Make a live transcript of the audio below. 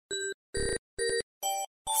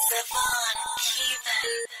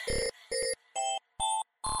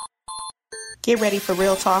Get ready for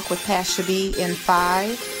Real Talk with Pastor B in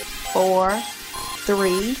 5, 4,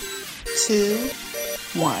 3, 2,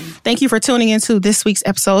 1. Thank you for tuning into this week's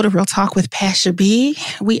episode of Real Talk with Pastor B.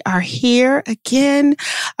 We are here again,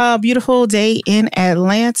 a beautiful day in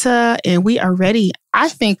Atlanta, and we are ready. I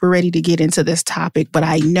think we're ready to get into this topic, but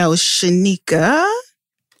I know Shanika.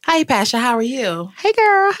 Hi, Pasha. How are you? Hey,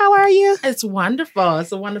 girl. How are you? It's wonderful.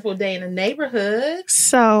 It's a wonderful day in the neighborhood.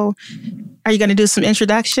 So, are you going to do some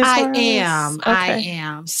introductions? I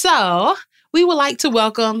am. So, we would like to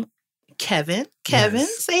welcome Kevin. Kevin,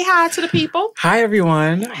 say hi to the people. Hi,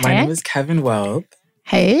 everyone. My name is Kevin Weld.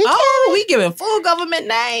 Hey, oh, we giving full government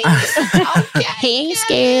names. Okay. He ain't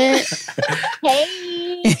scared.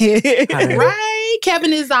 Hey. Right.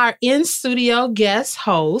 Kevin is our in-studio guest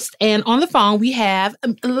host. And on the phone, we have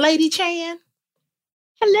Lady Chan.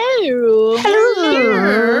 Hello.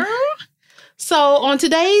 Hello. So on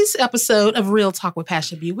today's episode of Real Talk with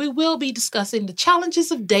Pasha B, we will be discussing the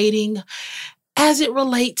challenges of dating as it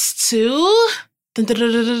relates to dating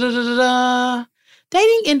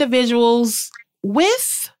individuals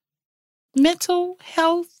with mental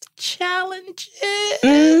health challenges.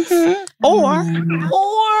 Mm-hmm. Or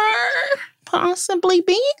possibly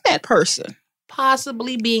being that person.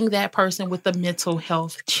 Possibly being that person with a mental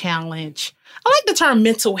health challenge. I like the term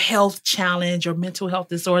mental health challenge or mental health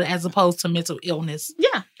disorder as opposed to mental illness.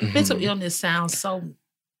 Yeah. Mm-hmm. Mental illness sounds so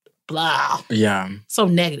blah. Yeah. So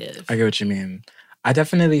negative. I get what you mean. I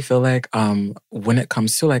definitely feel like when it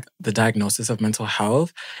comes to like the diagnosis of mental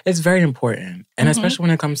health, it's very important. And especially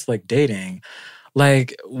when it comes to like dating,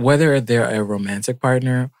 like whether they're a romantic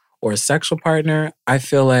partner or a sexual partner, I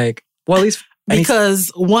feel like, well, at least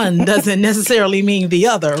because one doesn't necessarily mean the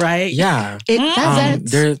other, right? Yeah. It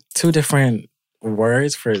doesn't. They're two different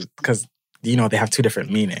words because, you know, they have two different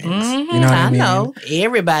meanings. You know what I mean? I know.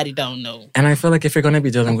 Everybody don't know. And I feel like if you're going to be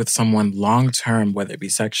dealing with someone long-term, whether it be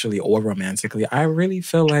sexually or romantically, I really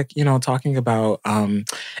feel like, you know, talking about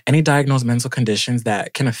any diagnosed mental conditions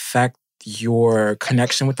that can affect your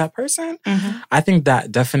connection with that person, I think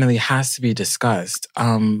that definitely has to be discussed.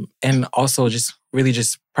 And also just really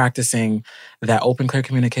just practicing that open, clear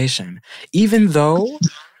communication. Even though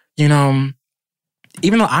I'm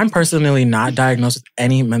personally not diagnosed with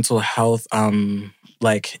any mental health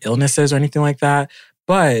like illnesses or anything like that,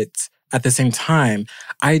 but at the same time,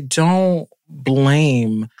 I don't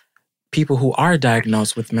blame people who are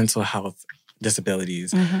diagnosed with mental health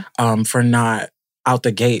disabilities for not out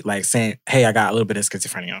the gate like saying, "Hey, I got a little bit of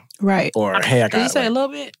schizophrenia," right? Or "Hey, I got." Did you say a little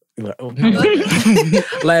bit?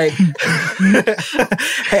 Like,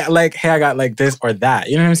 hey, I got like this or that.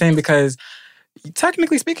 You know what I'm saying? Because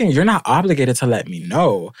technically speaking, you're not obligated to let me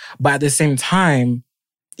know. But at the same time,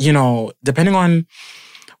 you know, depending on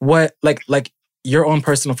what, like your own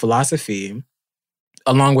personal philosophy,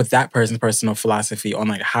 along with that person's personal philosophy on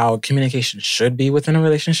like how communication should be within a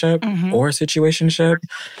relationship or a situationship,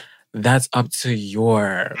 that's up to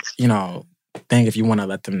your, you know, thing if you want to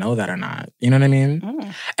let them know that or not. You know what I mean?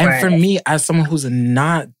 And for me, as someone who's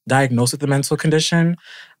not diagnosed with a mental condition,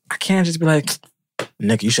 I can't just be like,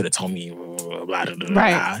 Nick, you should have told me, blah, blah, blah, blah.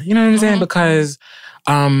 Right. You know what I'm saying? Because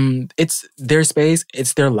it's their space,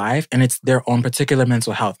 it's their life, and it's their own particular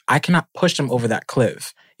mental health. I cannot push them over that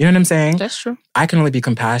cliff. You know what I'm saying? That's true. I can only be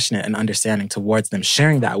compassionate and understanding towards them,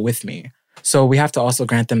 sharing that with me. So we have to also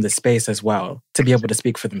grant them the space as well to be able to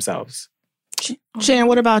speak for themselves. Jan,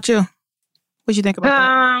 what about you? What you think about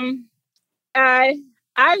that?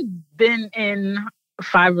 I've been in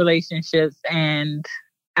 5 relationships, and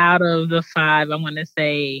out of the 5, I want to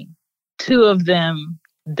say 2 of them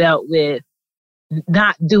dealt with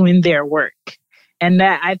not doing their work. And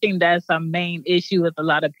that, I think that's a main issue with a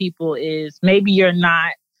lot of people is maybe you're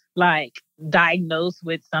not like diagnosed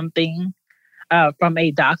with something from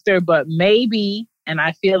a doctor, but maybe, and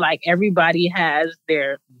I feel like everybody has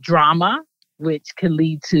their drama, which could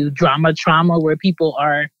lead to drama trauma, where people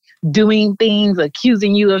are doing things,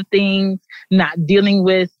 accusing you of things, not dealing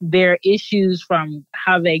with their issues from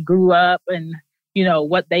how they grew up and, you know,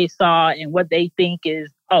 what they saw and what they think is,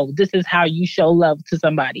 oh, this is how you show love to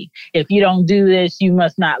somebody. If you don't do this, you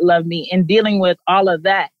must not love me. And dealing with all of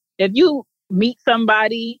that. If you meet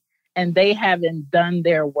somebody and they haven't done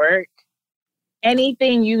their work,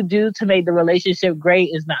 anything you do to make the relationship great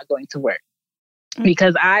is not going to work.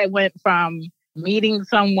 Because I went from meeting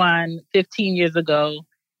someone 15 years ago,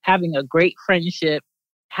 having a great friendship,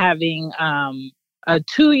 having a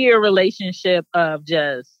 2-year relationship of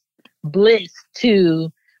just bliss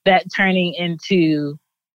to that turning into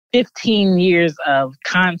 15 years of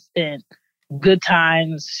constant good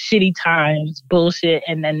times, shitty times, bullshit.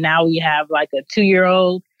 And then now we have like a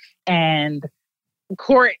 2-year-old and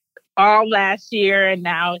court all last year, and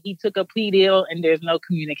now he took a plea deal and there's no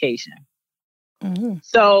communication. Mm-hmm.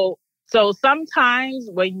 So sometimes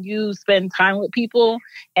when you spend time with people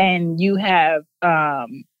and you have,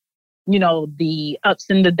 the ups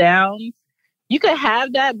and the downs, you could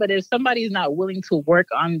have that, but if somebody's not willing to work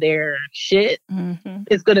on their shit,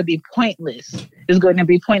 it's going to be pointless. It's going to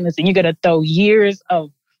be pointless. And you're going to throw years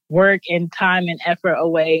of work and time and effort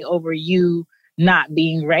away over you not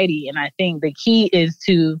being ready. And I think the key is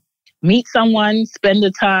to meet someone, spend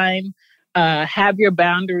the time, have your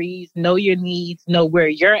boundaries, know your needs, know where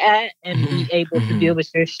you're at, and be able to deal with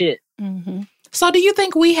your shit. Mm-hmm. So do you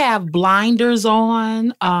think we have blinders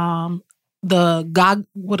on? The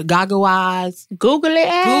goggle eyes, googly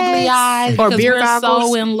eyes, or beer goggles,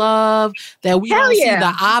 so in love that we don't see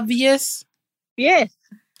the obvious. Yes,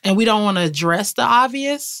 and we don't want to address the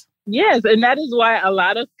obvious. Yes, and that is why a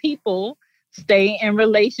lot of people stay in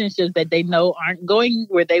relationships that they know aren't going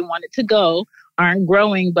where they want it to go, aren't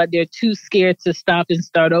growing, but they're too scared to stop and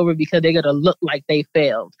start over because they're gonna look like they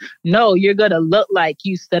failed. No, you're gonna look like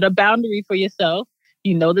you set a boundary for yourself.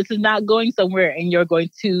 You know this is not going somewhere, and you're going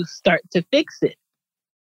to start to fix it.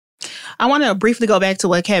 I want to briefly go back to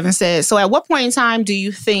what Kevin said. So at what point in time do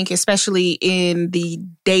you think, especially in the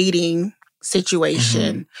dating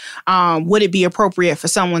situation, would it be appropriate for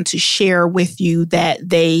someone to share with you that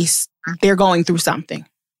they're going through something?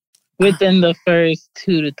 Within the first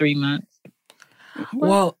 2 to 3 months.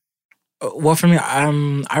 Well, for me,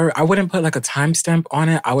 I wouldn't put like a timestamp on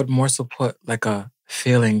it. I would more so put like a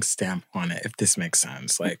feeling stamp on it, if this makes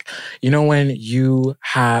sense. Like, when you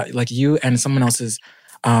have, like, you and someone else's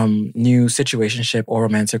new situationship or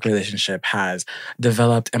romantic relationship has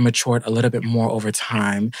developed and matured a little bit more over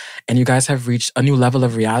time, and you guys have reached a new level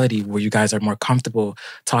of reality where you guys are more comfortable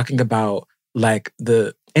talking about like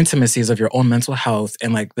the intimacies of your own mental health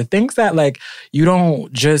and like the things that like you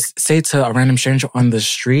don't just say to a random stranger on the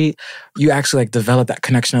street. You actually like develop that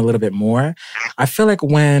connection a little bit more. I feel like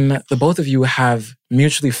when the both of you have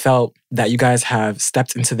mutually felt that you guys have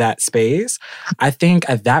stepped into that space, I think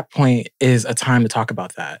at that point is a time to talk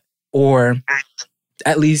about that, or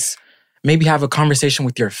at least maybe have a conversation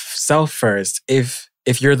with yourself first if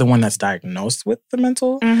you're the one that's diagnosed with the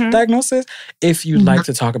mental diagnosis, if you'd like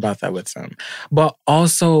to talk about that with them. But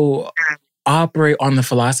also operate on the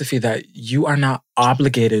philosophy that you are not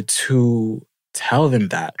obligated to tell them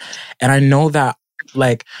that. And I know that,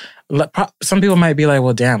 like, some people might be like,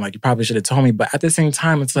 well, damn, like, you probably should have told me. But at the same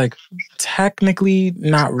time, it's like, technically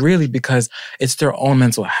not really, because it's their own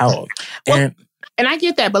mental health. Well, and I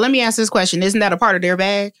get that, but let me ask this question. Isn't that a part of their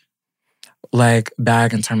bag? Like,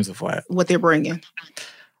 bag in terms of what? What they're bringing.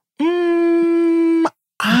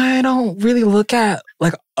 I don't really look at,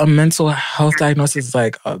 like, a mental health diagnosis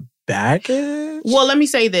like a baggage. Well, let me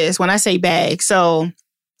say this. When I say bag, so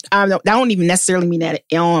I don't even necessarily mean that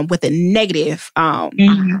with a negative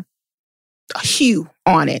hue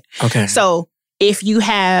on it. Okay. So if you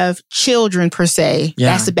have children per se,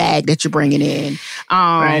 that's a bag that you're bringing in.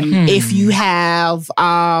 If you have...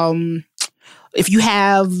 If you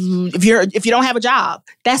don't have a job,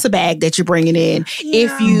 that's a bag that you're bringing in. Yeah.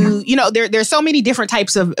 If there's so many different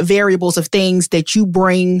types of variables of things that you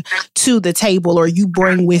bring to the table or you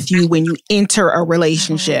bring with you when you enter a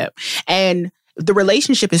relationship. And the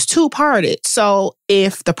relationship is two-parted. So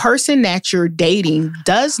if the person that you're dating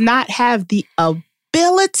does not have the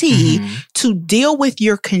ability to deal with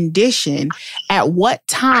your condition, at what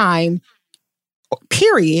time,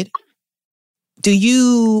 period, do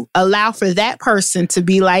you allow for that person to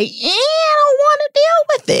be like, I don't want to deal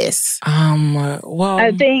with this? Well,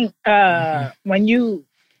 I think when you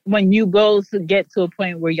go to get to a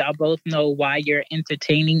point where y'all both know why you're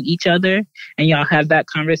entertaining each other and y'all have that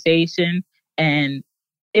conversation, and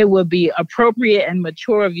it would be appropriate and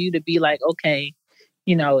mature of you to be like, okay,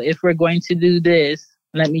 if we're going to do this,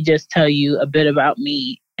 let me just tell you a bit about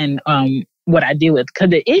me and what I deal with. Because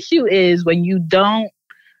the issue is when you don't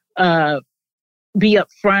be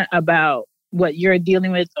upfront about what you're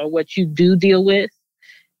dealing with or what you do deal with.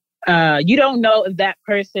 You don't know if that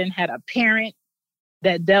person had a parent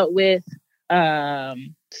that dealt with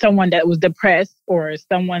someone that was depressed or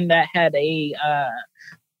someone that had a,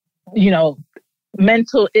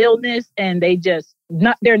 mental illness, and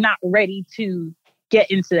they're not ready to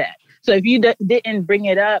get into that. So if you didn't bring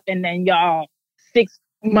it up and then y'all 6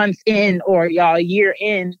 months in or y'all a year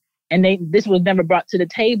in and this was never brought to the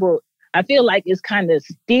table, I feel like it's kind of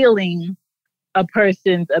stealing a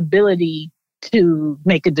person's ability to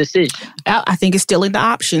make a decision. I think it's stealing the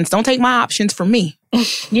options. Don't take my options from me.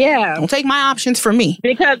 Yeah. Don't take my options from me.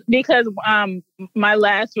 Because my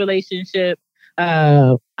last relationship,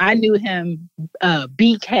 I I knew him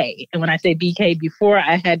BK. And when I say BK, before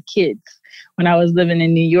I had kids, when I was living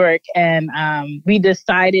in New York. And we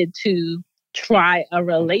decided to try a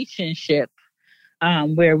relationship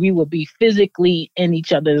where we will be physically in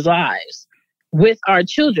each other's lives with our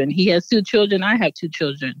children. He has 2 children. I have 2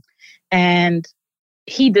 children. And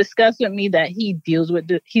he discussed with me that he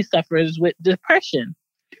suffers with depression.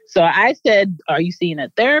 So I said, are you seeing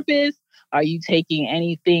a therapist? Are you taking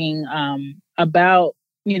anything about,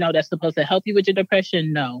 that's supposed to help you with your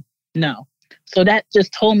depression? No. So that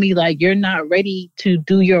just told me, like, you're not ready to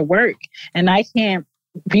do your work. And I can't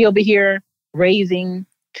be over here raising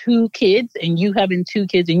 2 kids and you having 2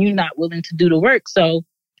 kids and you're not willing to do the work. So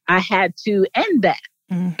I had to end that.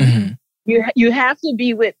 Mm-hmm. You have to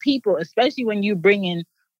be with people, especially when you bring in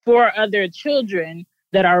 4 other children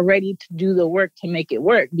that are ready to do the work to make it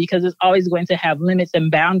work, because it's always going to have limits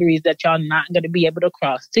and boundaries that y'all not going to be able to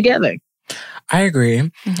cross together. I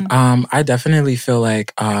agree. Mm-hmm. I definitely feel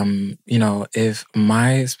like, if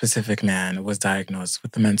my specific man was diagnosed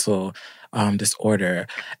with a mental disorder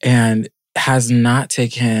and has not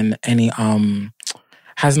taken on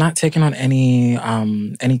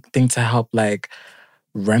anything to help like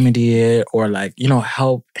remedy it or like,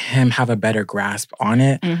 help him have a better grasp on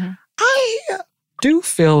it. Mm-hmm. I do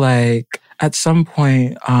feel like at some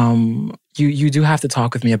point, you do have to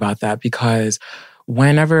talk with me about that, because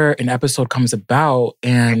whenever an episode comes about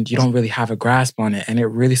and you don't really have a grasp on it and it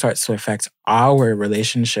really starts to affect our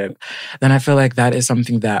relationship, then I feel like that is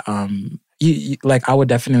something that I would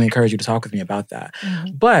definitely encourage you to talk with me about that.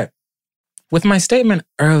 Mm-hmm. But with my statement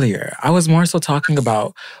earlier, I was more so talking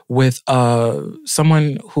about with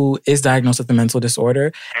someone who is diagnosed with a mental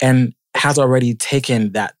disorder and has already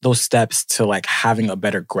taken those steps to like having a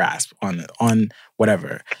better grasp on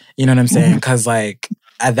whatever. You know what I'm saying? Because like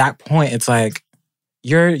at that point, it's like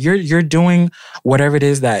you're doing whatever it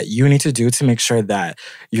is that you need to do to make sure that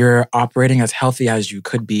you're operating as healthy as you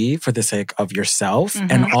could be for the sake of yourself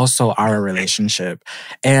and also our relationship.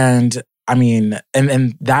 And I mean,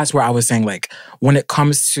 and that's where I was saying, like, when it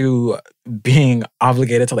comes to being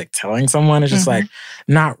obligated to like telling someone, it's just like,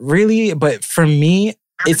 not really. But for me,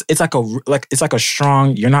 it's like a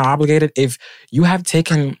strong, you're not obligated if you have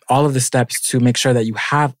taken all of the steps to make sure that you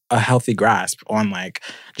have a healthy grasp on like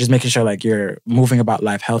just making sure like you're moving about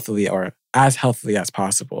life healthily or as healthily as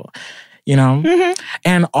possible,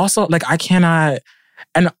 And also like I cannot.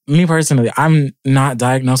 And me personally, I'm not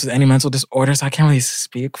diagnosed with any mental disorder, so I can't really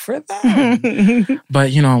speak for that.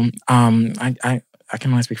 But, I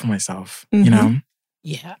can only speak for myself,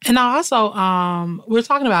 Yeah. And also, we're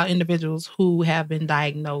talking about individuals who have been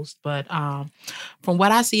diagnosed, but from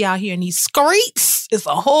what I see out here in these streets, it's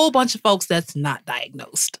a whole bunch of folks that's not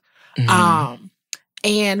diagnosed. Mm-hmm.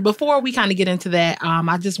 And before we kind of get into that,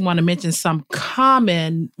 I just want to mention some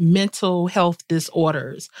common mental health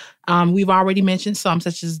disorders. We've already mentioned some,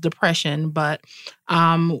 such as depression, but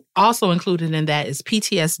also included in that is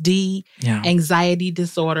PTSD, anxiety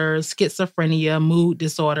disorders, schizophrenia, mood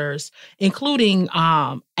disorders, including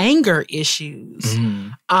anger issues.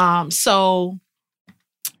 Mm-hmm. So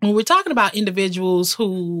when we're talking about individuals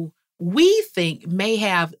who we think may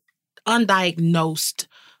have undiagnosed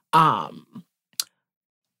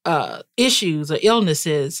issues or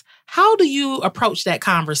illnesses, how do you approach that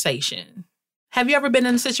conversation? Have you ever been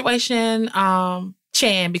in a situation,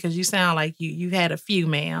 Chan, because you sound like you've had a few,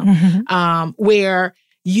 ma'am, where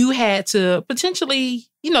you had to potentially,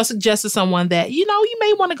 suggest to someone that, you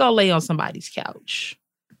may want to go lay on somebody's couch?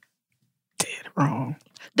 Did wrong.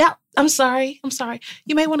 I'm sorry.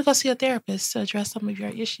 You may want to go see a therapist to address some of your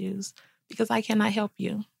issues because I cannot help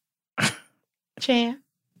you. Chan?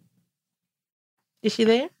 Is she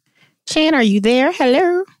there? Chan, are you there?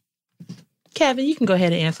 Hello? Kevin, you can go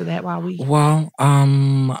ahead and answer that while we... Well,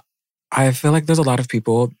 I feel like there's a lot of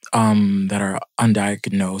people that are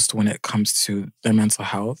undiagnosed when it comes to their mental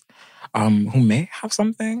health who may have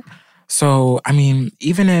something. So, I mean,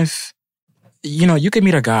 even if, you could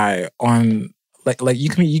meet a guy on... Like you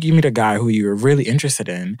can meet a guy who you're really interested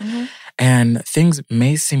in, and things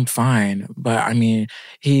may seem fine, but I mean,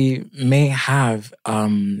 he may have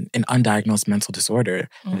an undiagnosed mental disorder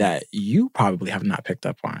that you probably have not picked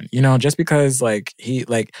up on. Just because like he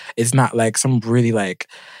like it's not like some really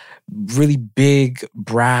big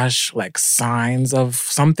brash like signs of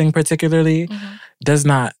something particularly does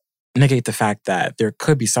not negate the fact that there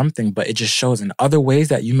could be something, but it just shows in other ways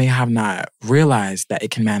that you may have not realized that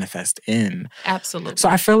it can manifest in. Absolutely. So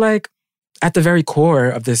I feel like at the very core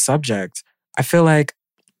of this subject, I feel like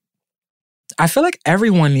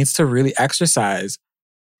everyone needs to really exercise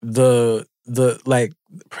the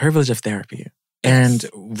privilege of therapy. And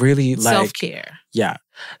really like self-care. Yeah.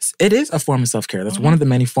 It is a form of self-care. That's one of the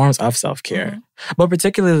many forms of self-care. But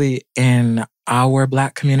particularly in our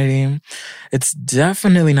Black community, it's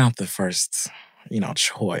definitely not the first,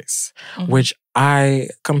 choice, which I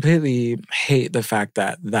completely hate the fact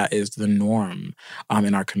that that is the norm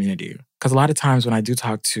in our community. Because a lot of times when I do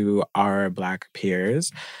talk to our Black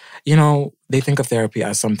peers, they think of therapy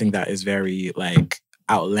as something that is very like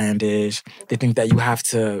outlandish. They think that you have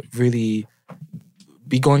to really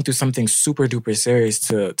be going through something super duper serious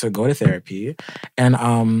to go to therapy.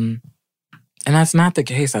 And that's not the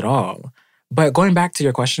case at all. But going back to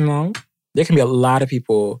your question though, there can be a lot of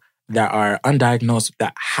people that are undiagnosed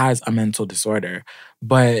that has a mental disorder.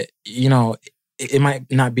 But, it might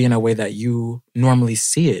not be in a way that you normally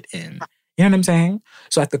see it in. You know what I'm saying?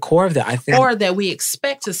 So at the core of that, I think... Or that we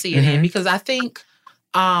expect to see it in. Because I think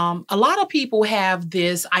a lot of people have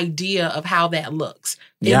this idea of how that looks.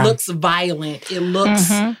 It looks violent. It looks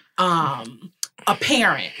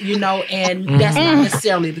apparent, and that's not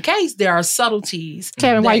necessarily the case. There are subtleties.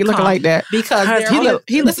 Kevin, why you looking like that? Because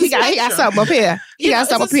he got something up here. He got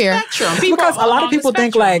something up here. Because a lot of people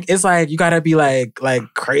think like it's like you gotta be like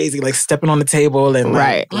crazy, like stepping on the table and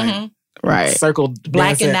right. circle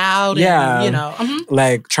blacking dancing. out. And,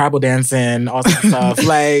 like tribal dancing, all that stuff.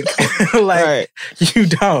 Like you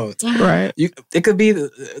don't. Right. It could be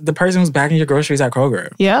the person who's bagging your groceries at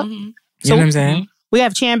Kroger. Yeah. You know what I'm saying? We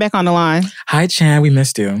have Chan back on the line. Hi, Chan. We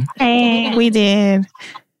missed you. Hey, we did.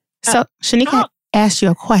 So, Shanika asked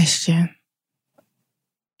you a question.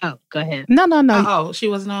 Oh, go ahead. No. Oh, she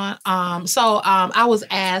was not. So I was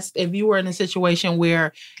asked if you were in a situation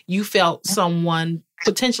where you felt someone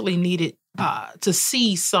potentially needed to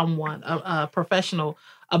see someone, a professional,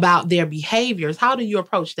 about their behaviors. How do you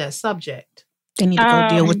approach that subject? They need to go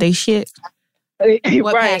deal with their shit.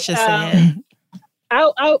 What Pasha said.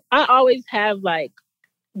 I always have like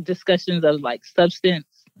discussions of like substance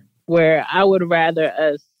where I would rather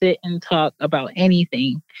us sit and talk about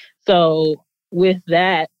anything. So with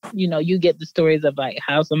that, you get the stories of like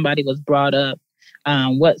how somebody was brought up,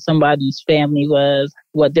 what somebody's family was,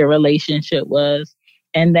 what their relationship was.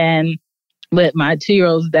 And then with my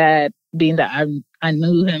 2-year-old's dad, being that I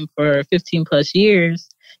knew him for 15 plus years,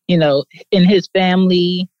 in his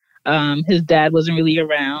family, his dad wasn't really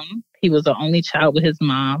around. He was the only child with his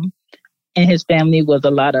mom. And his family was a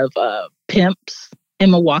lot of pimps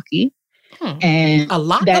in Milwaukee. And a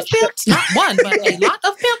lot of pimps? Not one, but a lot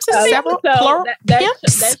of pimps. Several plural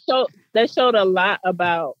pimps? That showed a lot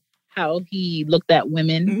about how he looked at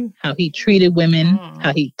women, how he treated women,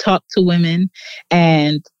 how he talked to women.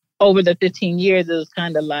 And over the 15 years, it was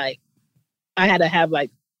kind of like, I had to have like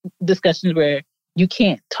discussions where you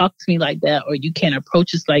can't talk to me like that, or you can't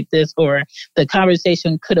approach us like this, or the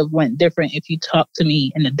conversation could have went different if you talked to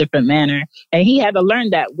me in a different manner. And he had to learn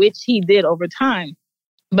that, which he did over time.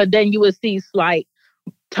 But then you would see slight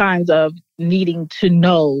times of needing to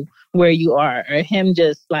know where you are, or him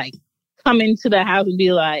just like come into the house and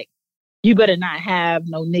be like, you better not have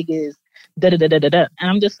no niggas, da-da-da-da-da-da. And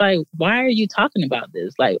I'm just like, why are you talking about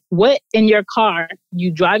this? Like, what in your car,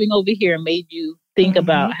 you driving over here, made you think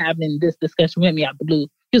about having this discussion with me out the blue?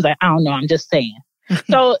 He was like, I don't know, I'm just saying.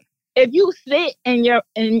 So if you sit in your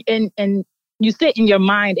and you sit in your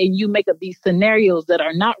mind and you make up these scenarios that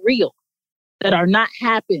are not real, that are not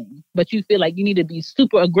happening, but you feel like you need to be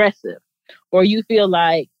super aggressive, or you feel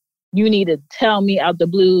like you need to tell me out the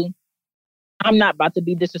blue, I'm not about to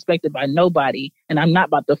be disrespected by nobody, and I'm not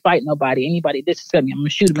about to fight nobody. Anybody disrespect me, I'm gonna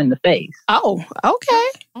shoot them in the face. Oh,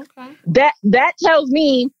 okay. That tells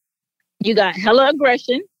me you got hella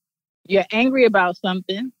aggression. You're angry about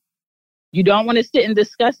something. You don't want to sit and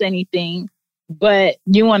discuss anything, but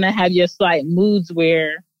you want to have your slight moods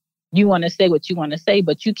where you want to say what you want to say,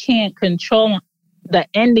 but you can't control the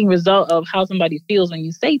ending result of how somebody feels when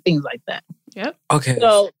you say things like that. Yep. Okay.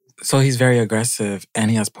 So he's very aggressive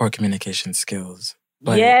and he has poor communication skills.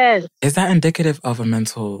 But yes. Is that indicative of a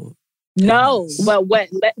mental illness? No, but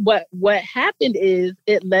what happened is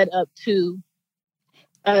it led up to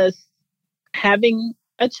us having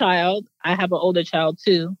a child. I have an older child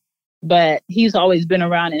too, but he's always been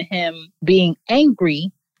around, and him being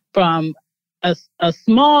angry from a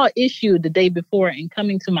small issue the day before and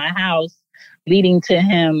coming to my house, leading to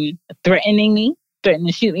him threatening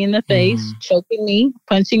to shoot me in the face, choking me,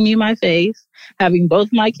 punching me in my face, having both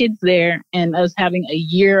my kids there, and us having a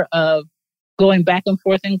year of going back and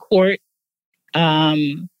forth in court.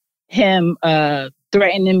 Him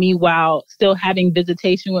threatening me while still having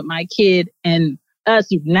visitation with my kid, and us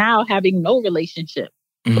now having no relationship,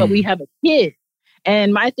 but we have a kid.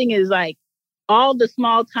 And my thing is like, all the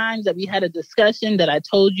small times that we had a discussion that I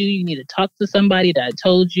told you need to talk to somebody, that I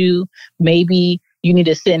told you maybe you need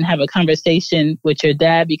to sit and have a conversation with your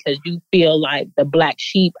dad because you feel like the black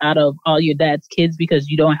sheep out of all your dad's kids because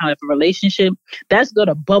you don't have a relationship, that's going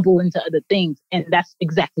to bubble into other things. And that's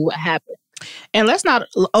exactly what happened. And let's not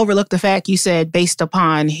overlook the fact you said based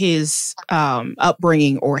upon his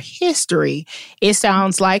upbringing or history, it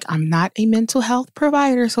sounds like I'm not a mental health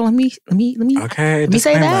provider. So let me say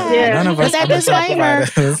that. Yeah. None of us that disclaimer.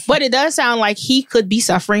 But it does sound like he could be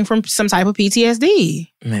suffering from some type of PTSD.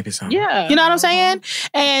 Maybe so. Yeah. You know what I'm saying?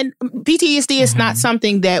 And PTSD is not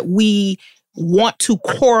something that we want to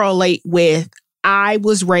correlate with. I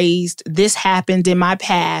was raised, this happened in my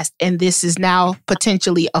past, and this is now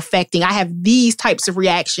potentially affecting. I have these types of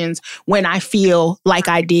reactions when I feel like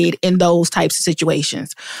I did in those types of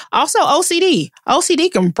situations. Also, OCD.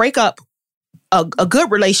 OCD can break up a good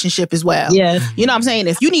relationship as well. Yes. You know what I'm saying?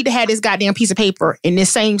 If you need to have this goddamn piece of paper in this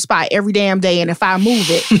same spot every damn day, and if I move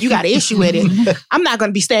it, you got an issue with it, I'm not going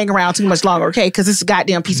to be staying around too much longer, okay? Because it's a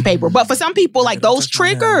goddamn piece of paper. But for some people, like those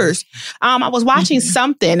triggers, I was watching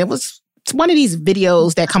something. It's one of these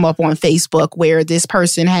videos that come up on Facebook where this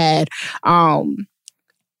person had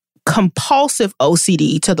compulsive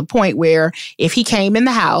OCD to the point where if he came in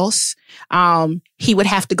the house, he would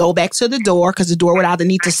have to go back to the door because the door would either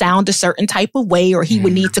need to sound a certain type of way or he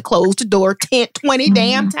would need to close the door 10, 20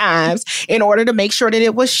 damn times in order to make sure that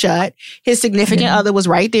it was shut. His significant other was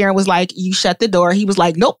right there and was like, you shut the door. He was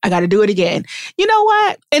like, nope, I got to do it again. You know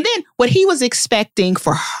what? And then what he was expecting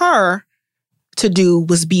for her to do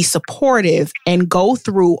was be supportive and go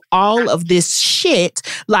through all of this shit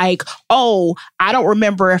like, oh, I don't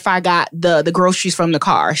remember if I got the groceries from the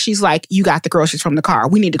car. She's like, you got the groceries from the car.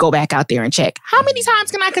 We need to go back out there and check. How many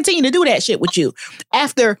times can I continue to do that shit with you?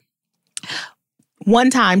 After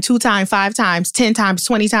 1 time, 2 times, 5 times, 10 times,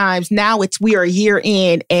 20 times. Now we are a year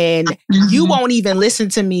in and you won't even listen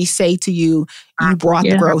to me say to you, you brought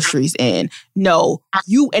the groceries in. No,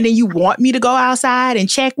 and then you want me to go outside and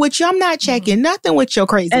check with you. I'm not checking nothing with your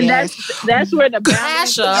crazy ass. That's where the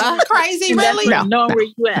Asha, crazy, really? No. Know where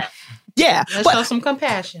you at. Yeah. Let's show some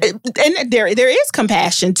compassion. And there is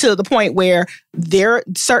compassion to the point where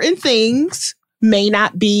certain things may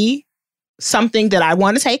not be something that I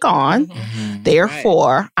want to take on. Mm-hmm.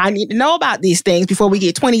 Therefore, I need to know about these things before we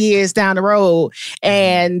get 20 years down the road.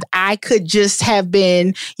 And I could just have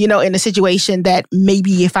been, in a situation that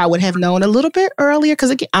maybe if I would have known a little bit earlier, because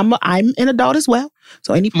again, I'm an adult as well.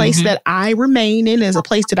 So any place that I remain in is a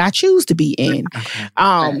place that I choose to be in. Okay.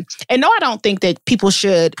 And no, I don't think that people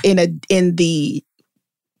should in the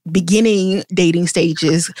beginning dating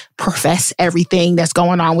stages profess everything that's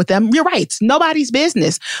going on with them. You're right. It's nobody's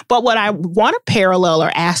business. But what I want to parallel or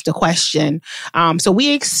ask the question, so we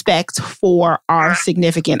expect for our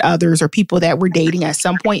significant others or people that we're dating at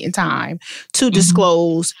some point in time to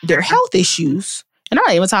disclose their health issues. And I'm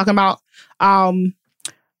not even talking about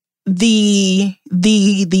the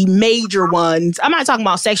major ones. I'm not talking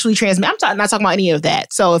about sexually transmitted. I'm not talking about any of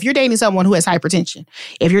that. So if you're dating someone who has hypertension,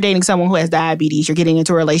 if you're dating someone who has diabetes, you're getting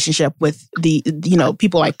into a relationship with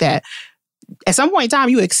people like that. At some point in time,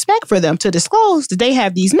 you expect for them to disclose that they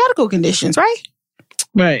have these medical conditions, right?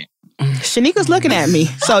 Right. Shanika's looking at me.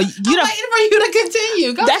 So I'm waiting for you to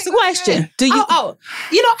continue. That's the question. Do you?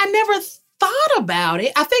 I never thought about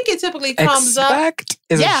it. I think it typically comes Expect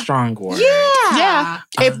is a strong word. Yeah.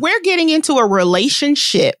 If we're getting into a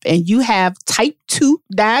relationship and you have type 2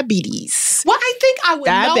 diabetes. Well, I think I would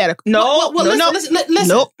diabetic. No. Listen.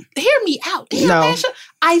 Nope. Hear me out. Asha,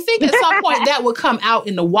 I think at some point that would come out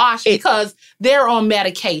in the wash because they're on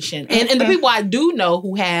medication. And the people I do know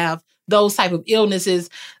who have those type of illnesses,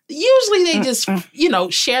 usually they just,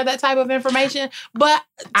 share that type of information. But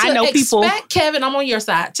I know people, Kevin, I'm on your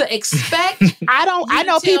side. To expect, I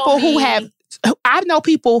know people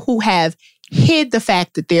who have hid the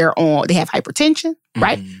fact that they have hypertension,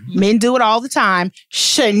 right? Mm-hmm. Men do it all the time.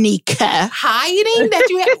 Shanika. Hiding that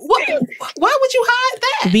you have, why would you hide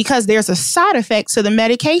that? Because there's a side effect to the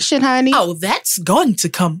medication, honey. Oh, that's going to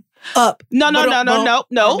come up. No.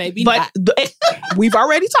 Maybe but we've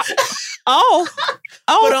already talked. Oh,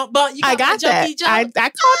 I got that. I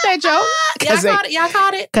caught that joke. Y'all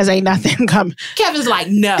caught it. Because ain't nothing coming. Kevin's like,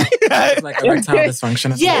 no. Like erectile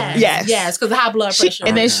dysfunction. Yes. Because high blood pressure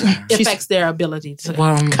affects their ability to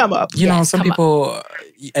come up. Some people,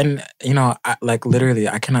 and literally,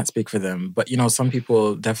 I cannot speak for them, but some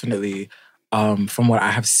people definitely, from what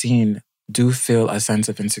I have seen, do feel a sense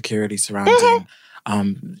of insecurity surrounding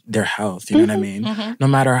their health, you know what I mean? Mm-hmm. No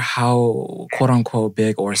matter how quote unquote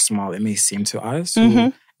big or small it may seem to us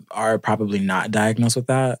who are probably not diagnosed with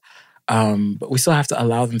that, But we still have to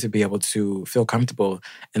allow them to be able to feel comfortable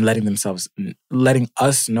in letting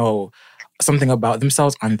us know something about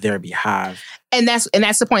themselves on their behalf. And that's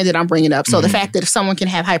the point that I'm bringing up. So the fact that if someone can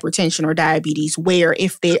have hypertension or diabetes, where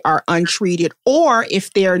if they are untreated or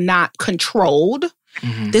if they're not controlled,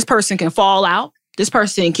 this person can fall out. This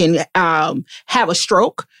person can have a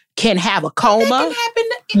stroke, can have a coma. That can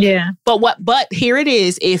happen. Yeah. But here it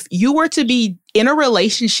is. If you were to be in a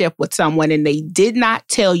relationship with someone and they did not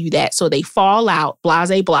tell you that, so they fall out, blah,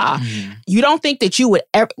 blah, blah, you don't think that you would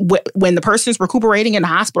ever, when the person's recuperating in the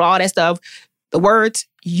hospital, all that stuff, the words,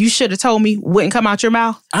 you should have told me, wouldn't come out your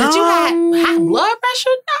mouth? That you had high blood pressure?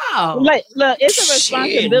 No. Look, it's a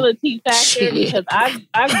responsibility factor because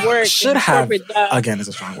I've worked in corporate jobs. Again, it's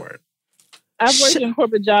a strong word. I've worked in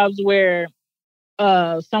corporate jobs where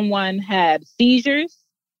someone had seizures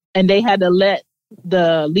and they had to let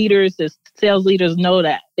the leaders, the sales leaders, know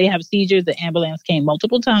that they have seizures. The ambulance came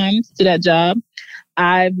multiple times to that job.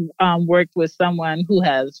 I've worked with someone who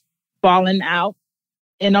has fallen out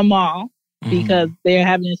in a mall because they're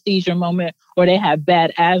having a seizure moment or they have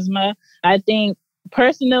bad asthma. I think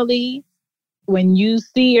personally, when you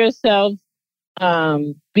see yourself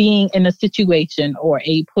being in a situation or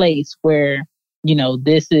a place where, you know,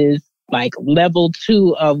 this is like level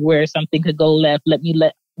 2 of where something could go left, let me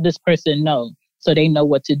let this person know so they know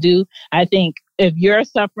what to do. I think if you're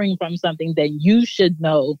suffering from something, then you should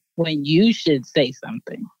know when you should say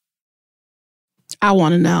something. I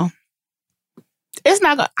want to know. It's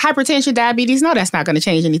not hypertension, diabetes. No, that's not going to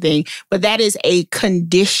change anything. But that is a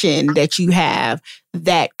condition that you have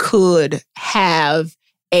that could have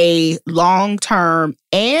a long-term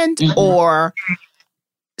and or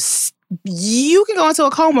you can go into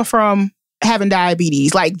a coma from having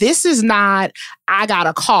diabetes. Like, this is not, I got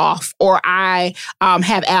a cough or I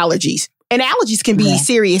have allergies. And allergies can be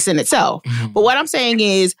serious in itself. But what I'm saying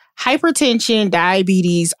is hypertension,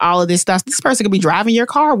 diabetes, all of this stuff, this person could be driving your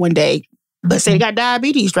car one day. Let's say they got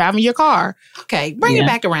diabetes, driving your car. Okay, bring it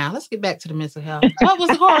back around. Let's get back to the mental health. What was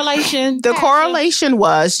the correlation? The correlation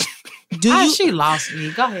was, she lost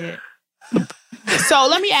me. Go ahead. So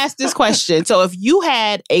let me ask this question. So if you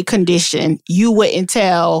had a condition, you wouldn't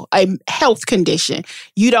tell, a health condition,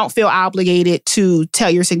 you don't feel obligated to tell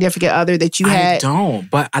your significant other that you had? I don't.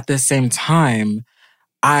 But at the same time,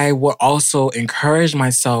 I would also encourage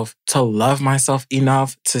myself to love myself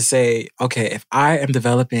enough to say, okay, if I am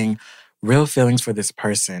developing real feelings for this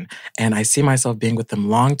person and I see myself being with them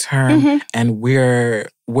long term and we're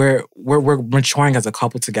maturing as a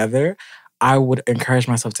couple together, I would encourage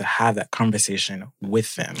myself to have that conversation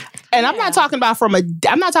with them. And I'm not talking about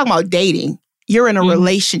I'm not talking about dating. You're in a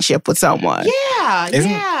relationship with someone. Yeah, You're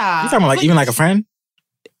talking about like even like a friend?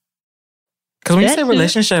 Because when you say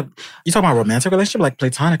relationship, you talking about romantic relationship, like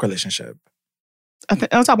platonic relationship? I'm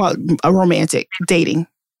talking about a romantic dating.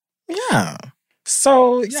 Yeah.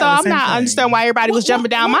 So I'm not understanding why everybody was jumping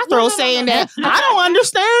down my throat saying that. I don't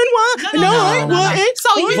understand why. No.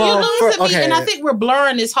 So you lose me, and I think we're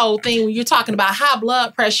blurring this whole thing when you're talking about high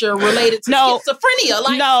blood pressure related to schizophrenia.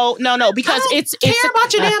 Like, no, because I don't care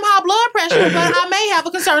about your damn high blood pressure, but I may have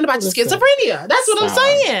a concern about your schizophrenia. That's what I'm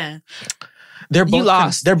saying. They're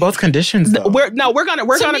both they're both conditions, though. We're gonna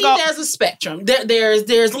go. There's a spectrum.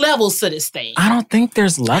 There's levels to this thing. I don't think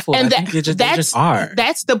there's levels. And I think they just are.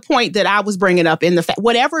 That's the point that I was bringing up in the fact.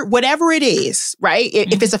 Whatever it is, right?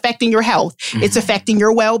 If it's affecting your health, it's affecting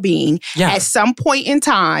your well-being. Yeah. At some point in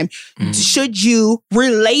time, should you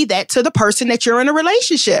relay that to the person that you're in a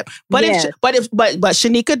relationship? But if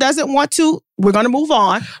Shanika doesn't want to, we're going to move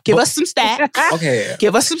on. Give us some stats. Okay.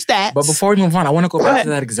 Give us some stats. But before we move on, I want to go back to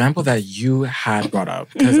that example that you had brought up.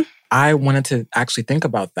 Because I wanted to actually think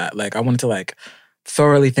about that. Like, I wanted to like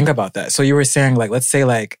thoroughly think about that. So you were saying like, let's say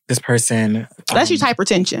like this person. Let's use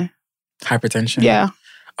hypertension. Hypertension? Yeah.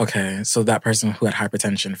 Okay. So that person who had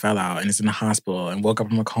hypertension fell out and is in the hospital and woke up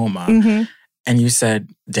from a coma. And you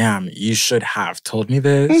said, damn, you should have told me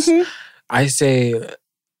this.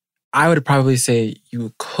 I would probably say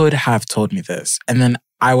you could have told me this. And then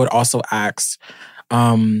I would also ask,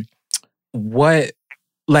 why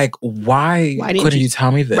couldn't you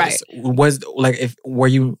tell me this? Right. Were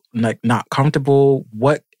you like not comfortable?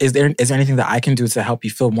 What is there anything that I can do to help you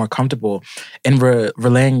feel more comfortable in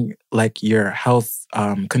relaying like your health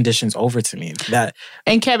conditions over to me?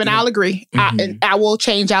 And Kevin, I'll agree. I will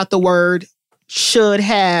change out the word should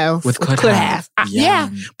have with could have. Yeah.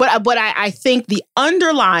 But I think the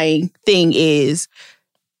underlying thing is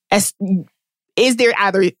there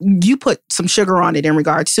either you put some sugar on it in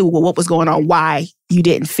regards to what was going on, why you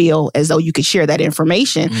didn't feel as though you could share that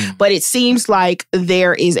information. But it seems like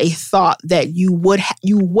there is a thought that you would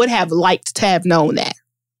have liked to have known that.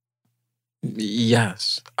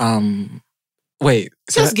 Yes. Wait.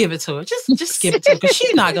 Just give it to her. Just give it to her because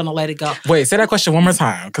she's not gonna let it go. Wait, say that question one more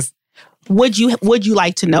time. Because would you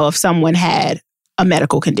like to know if someone had a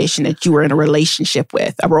medical condition that you were in a relationship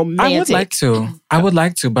with, a romantic? I would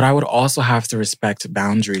like to, but I would also have to respect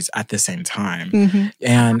boundaries at the same time. Mm-hmm.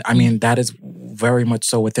 And I mean, that is very much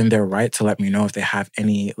so within their right to let me know if they have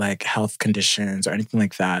any like health conditions or anything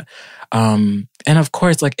like that. And of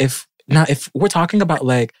course, like if we're talking about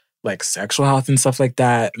like sexual health and stuff like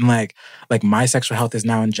that, and like my sexual health is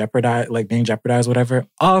now in jeopardy, like being jeopardized, whatever,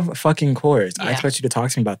 of fucking course. Yeah. I expect you to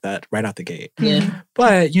talk to me about that right out the gate. Yeah.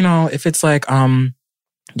 But, you know, if it's like,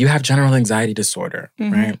 you have general anxiety disorder,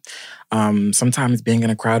 right? Sometimes being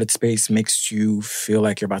in a crowded space makes you feel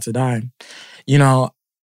like you're about to die. You know,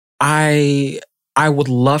 I would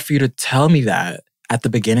love for you to tell me that at the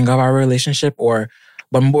beginning of our relationship,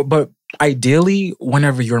 but ideally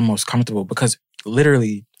whenever you're most comfortable, because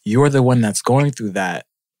literally you're the one that's going through that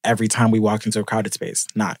every time we walk into a crowded space,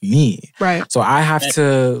 not me. Right. So I have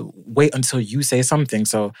to wait until you say something.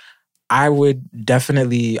 So I would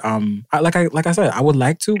definitely, like I said, I would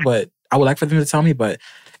like to, but I would like for them to tell me, but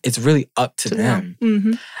it's really up to them.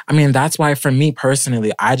 Mm-hmm. I mean, that's why for me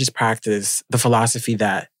personally, I just practice the philosophy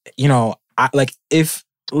that, you know, if,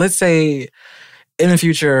 let's say, in the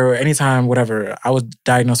future or anytime, whatever, I was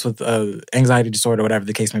diagnosed with anxiety disorder, whatever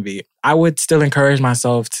the case may be, I would still encourage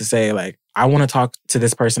myself to say, like, I want to talk to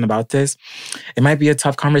this person about this. It might be a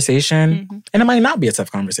tough conversation, and it might not be a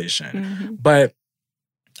tough conversation. But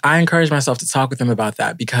I encourage myself to talk with them about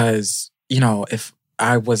that because, you know, if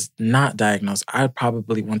I was not diagnosed, I'd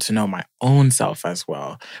probably want to know my own self as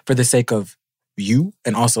well for the sake of you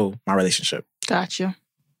and also my relationship. Gotcha.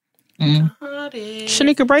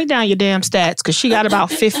 Shanika, break down your damn stats because she got about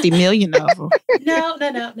 50 million of them.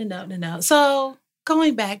 No. So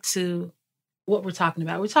going back to what we're talking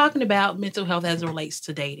about mental health as it relates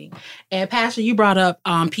to dating. And Pastor, you brought up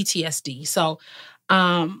PTSD. So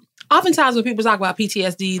oftentimes when people talk about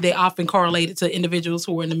PTSD, they often correlate it to individuals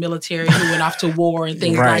who were in the military, who went off to war and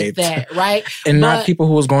things like that, right? And not people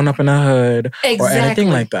who was growing up in the hood or anything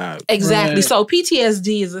like that. Exactly. Right. So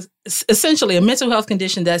PTSD is essentially a mental health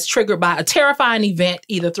condition that's triggered by a terrifying event,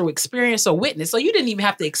 either through experience or witness. So you didn't even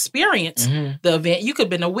have to experience the event. You could have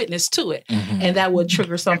been a witness to it. And that would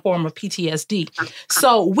trigger some form of PTSD.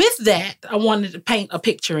 So with that, I wanted to paint a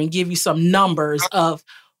picture and give you some numbers of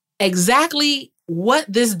exactly what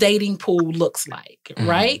this dating pool looks like,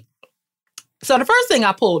 right? So the first thing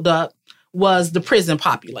I pulled up was the prison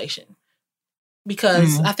population.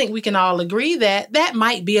 Because I think we can all agree that that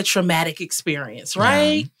might be a traumatic experience,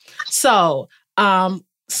 right? Yeah. So some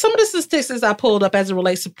of the statistics I pulled up as it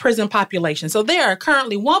relates to prison population. So there are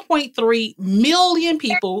currently 1.3 million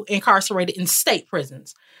people incarcerated in state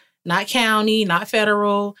prisons. Not county, not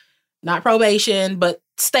federal, not probation, but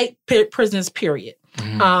state prisons, period.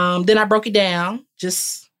 Then I broke it down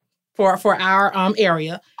just for our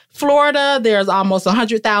area. Florida, there's almost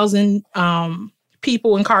 100,000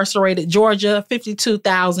 people incarcerated. Georgia,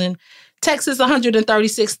 52,000. Texas,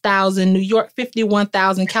 136,000. New York,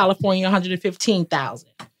 51,000. California, 115,000.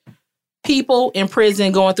 People in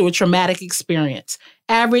prison going through a traumatic experience.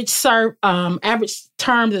 Average term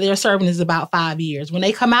that they're serving is about 5 years. When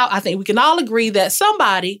they come out, I think we can all agree that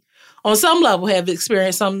somebody on some level have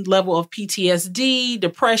experienced some level of PTSD,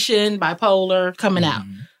 depression, bipolar coming out.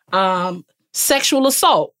 Sexual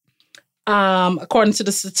assault. According to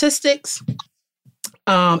the statistics,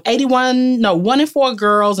 1 in 4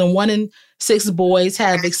 girls and 1 in 6 boys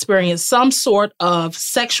have experienced some sort of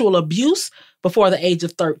sexual abuse before the age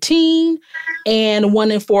of 13. And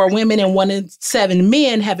 1 in 4 women and 1 in 7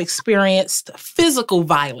 men have experienced physical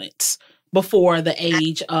violence before the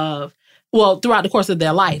age of, throughout the course of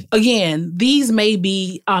their life. Again, these may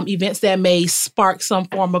be events that may spark some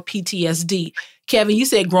form of PTSD. Kevin, you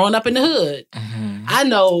said growing up in the hood. I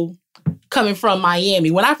know coming from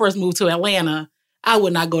Miami, when I first moved to Atlanta, I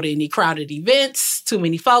would not go to any crowded events. Too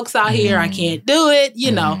many folks out here. I can't do it,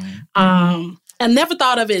 you know. I never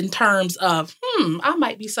thought of it in terms of, I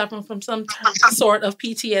might be suffering from some sort of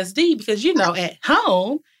PTSD because, you know, at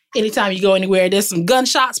home, anytime you go anywhere, there's some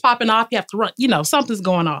gunshots popping off. You have to run, you know, something's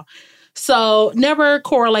going on. So never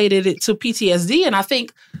correlated it to PTSD. And I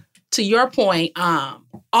think to your point,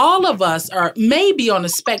 all of us are maybe on a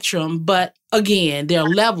spectrum, but again, there are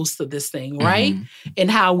levels to this thing, right?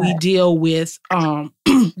 And how we deal with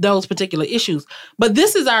those particular issues. But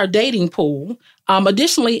this is our dating pool.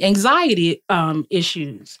 Additionally, anxiety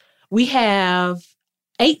issues. We have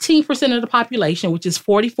 18% of the population, which is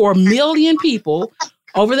 44 million people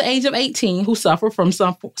over the age of 18 who suffer from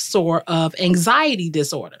some sort of anxiety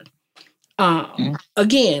disorder.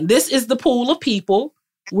 Again, this is the pool of people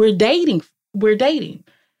we're dating.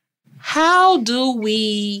 How do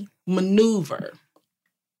we maneuver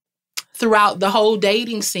throughout the whole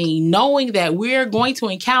dating scene, knowing that we're going to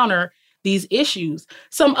encounter these issues?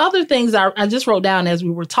 Some other things I just wrote down as we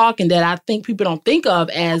were talking that I think people don't think of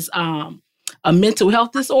as a mental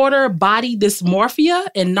health disorder: body dysmorphia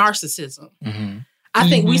and narcissism. Mm-hmm. I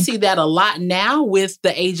think we see that a lot now with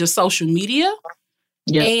the age of social media.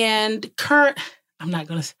 Yep. And current, I'm not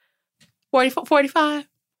going to, 45.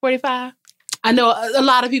 I know a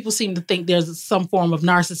lot of people seem to think there's some form of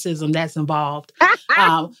narcissism that's involved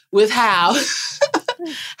with how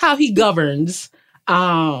he governs.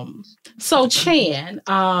 So Chan,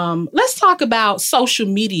 let's talk about social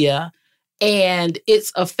media and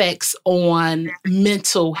its effects on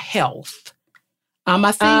mental health.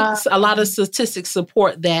 I think a lot of statistics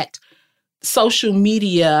support that social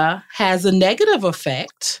media has a negative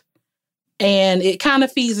effect, and it kind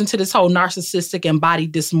of feeds into this whole narcissistic and body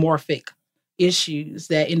dysmorphic issues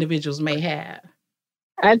that individuals may have.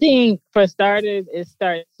 I think for starters, it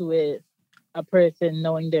starts with a person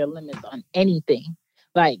knowing their limits on anything.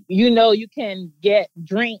 Like, you can get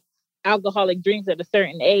alcoholic drinks at a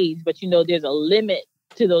certain age, but there's a limit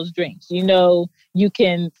to those drinks. You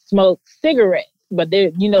can smoke cigarettes, but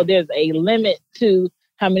there's a limit to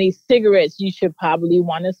how many cigarettes you should probably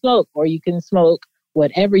want to smoke, or you can smoke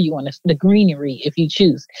whatever you want to, the greenery if you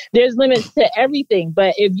choose. There's limits to everything.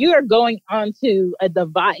 But if you are going onto a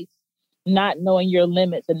device, not knowing your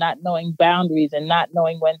limits and not knowing boundaries and not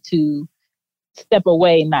knowing when to step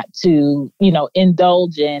away, not to,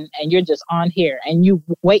 indulge in, and you're just on here and you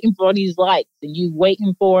waiting for these likes and you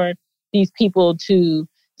waiting for these people to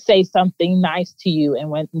say something nice to you.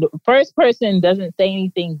 And when the first person doesn't say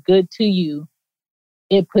anything good to you,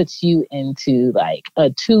 it puts you into like a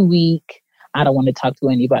 2-week, I don't want to talk to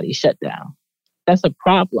anybody shutdown. That's a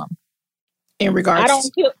problem. In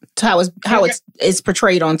regards to how it's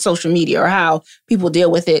portrayed on social media, or how people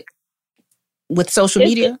deal with it with social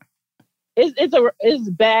media? It's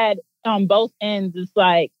bad on both ends. It's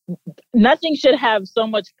like nothing should have so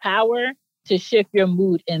much power to shift your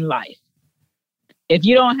mood in life. If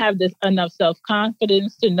you don't have this enough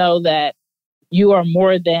self-confidence to know that you are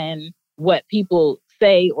more than what people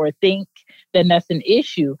say or think, then that's an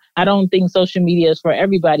issue. I don't think social media is for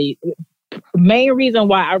everybody. Main reason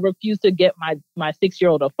why I refuse to get my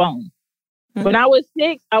 6-year-old a phone. Mm-hmm. When I was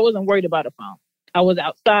 6, I wasn't worried about a phone. I was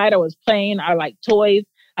outside. I was playing. I like toys.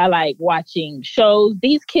 I like watching shows.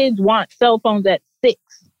 These kids want cell phones at 6.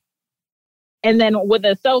 And then with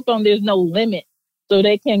a cell phone, there's no limit. So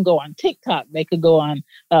they can go on TikTok. They could go on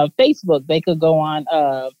Facebook. They could go on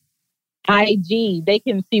IG. They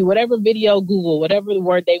can see whatever video, Google, whatever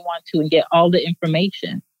word they want to, and get all the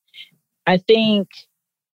information. I think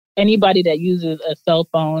anybody that uses a cell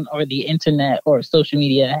phone or the internet or social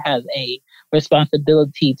media has a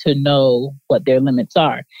responsibility to know what their limits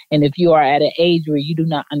are. And if you are at an age where you do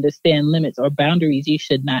not understand limits or boundaries, you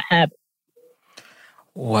should not have it.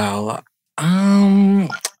 Well,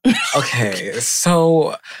 okay,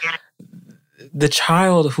 so the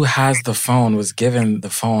child who has the phone was given the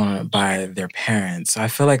phone by their parents. I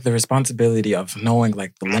feel like the responsibility of knowing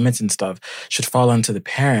like the limits and stuff should fall onto the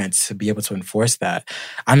parents to be able to enforce that.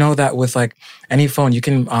 I know that with like any phone, you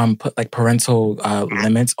can put like parental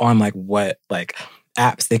limits on like what like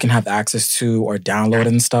apps they can have access to or download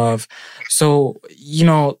and stuff. So,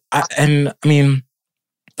 I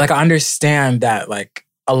understand that like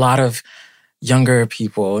a lot of younger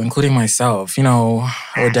people, including myself,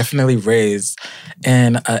 were definitely raised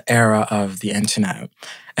in an era of the internet.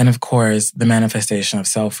 And of course, the manifestation of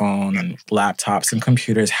cell phone and laptops and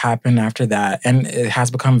computers happened after that. And it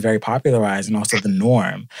has become very popularized and also the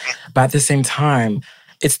norm. But at the same time,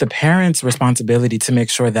 it's the parents' responsibility to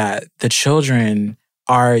make sure that the children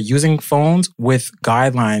are using phones with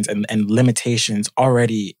guidelines and limitations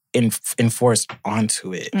already enforced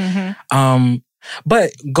onto it. Mm-hmm.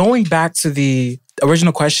 But going back to the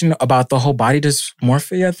original question about the whole body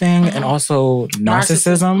dysmorphia thing and also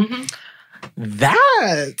narcissism,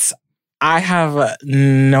 that I have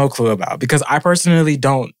no clue about because I personally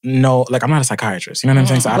don't know. Like, I'm not a psychiatrist. You know what I'm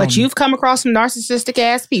saying? So but you've come across some narcissistic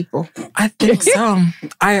ass people. I think so.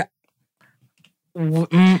 With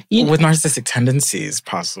narcissistic tendencies,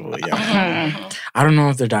 possibly. Yeah. I don't know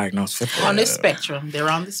if they're diagnosed with on the spectrum. They're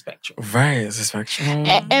on the spectrum. Right, it's a spectrum.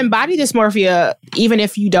 And body dysmorphia, even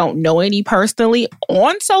if you don't know any personally,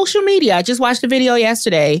 on social media. I just watched a video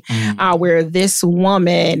yesterday where this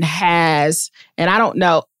woman has, and I don't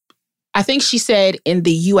know, I think she said in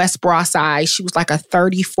the US bra size, she was like a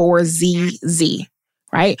 34ZZ.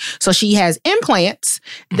 right? So she has implants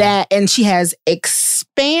and she has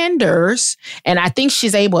expanders, and I think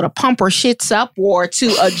she's able to pump her shits up or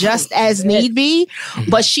to adjust as need be.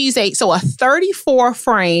 But so a 34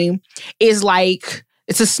 frame is like,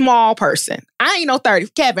 it's a small person. I ain't no 30.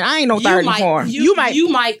 Kevin, I ain't no 34. You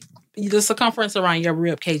might, the circumference around your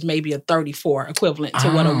rib cage may be a 34 equivalent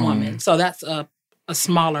to what a woman. So that's a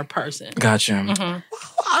smaller person. Gotcha. I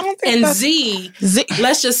don't think Z,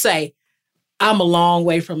 let's just say, I'm a long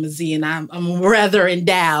way from a Z and I'm rather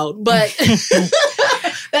endowed, but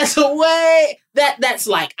that's a way that's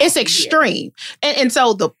like it's extreme. And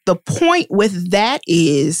so the point with that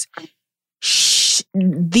is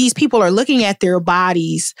these people are looking at their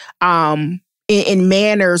bodies in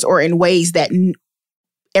manners or in ways that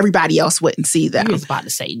everybody else wouldn't see them. I was about to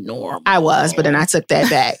say normal. I was, but then I took that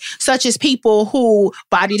back. Such as people who,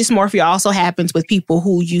 body dysmorphia also happens with people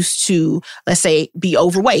who used to, let's say, be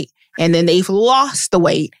overweight. And then they've lost the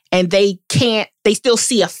weight and they still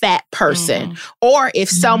see a fat person. Or if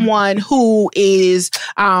someone who is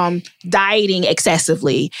dieting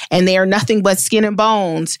excessively and they are nothing but skin and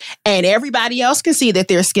bones and everybody else can see that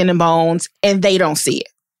they're skin and bones and they don't see it.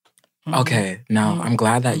 Okay, now I'm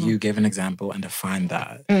glad that you gave an example and defined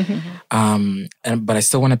that. But I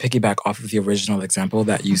still want to piggyback off of the original example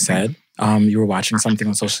that you said. You were watching something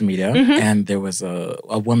on social media and there was a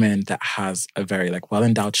woman that has a very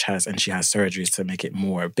well-endowed chest and she has surgeries to make it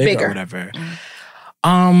more bigger or whatever.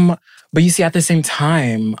 But you see, at the same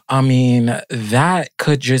time, I mean, that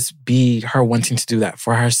could just be her wanting to do that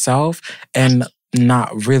for herself and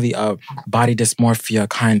not really a body dysmorphia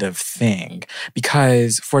kind of thing.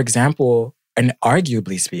 Because, for example, and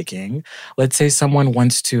arguably speaking, let's say someone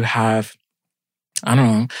wants to have, I don't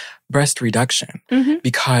know, breast reduction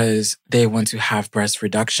because they want to have breast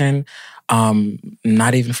reduction,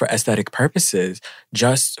 not even for aesthetic purposes,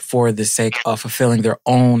 just for the sake of fulfilling their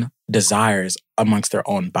own desires amongst their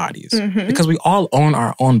own bodies. Because we all own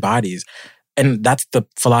our own bodies. And that's the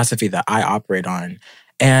philosophy that I operate on.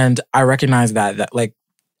 And I recognize that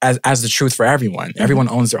as the truth for everyone. Everyone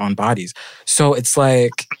owns their own bodies. So it's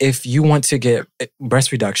like, if you want to get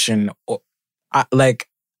breast reduction, I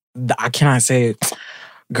cannot say,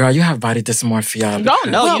 girl, you have body dysmorphia. No,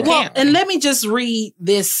 you can't. And let me just read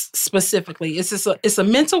this specifically. It's a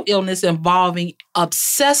mental illness involving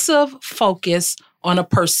obsessive focus on a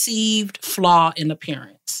perceived flaw in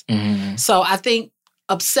appearance. So I think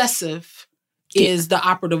obsessive is the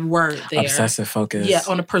operative word there. Obsessive focus. Yeah,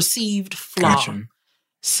 on a perceived flaw. Gotcha.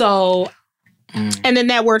 So... And then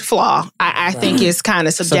that word flaw, I think is kind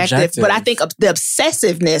of subjective, but I think the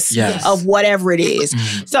obsessiveness of whatever it is.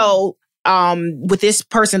 So with this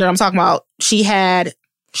person that I'm talking about, she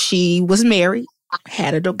was married,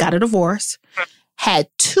 got a divorce, had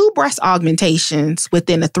 2 breast augmentations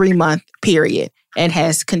within a 3-month period, and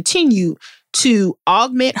has continued to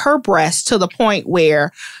augment her breasts to the point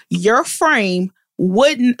where your frame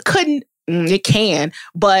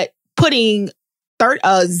but putting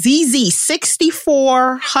ZZ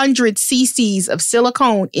 6,400 cc's of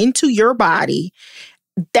silicone into your body,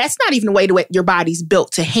 that's not even the way your body's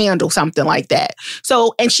built to handle something like that.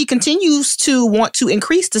 So, and she continues to want to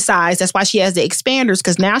increase the size. That's why she has the expanders,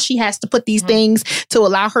 because now she has to put these things to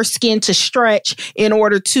allow her skin to stretch in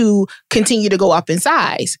order to continue to go up in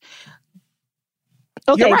size.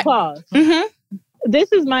 Okay, pause.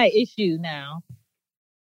 This is my issue now.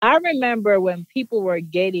 I remember when people were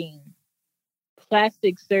getting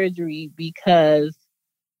plastic surgery because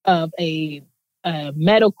of a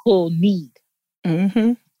medical need.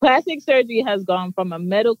 Plastic surgery has gone from a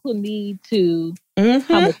medical need to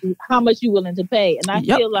how much you're willing to pay. And I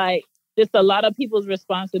feel like it's a lot of people's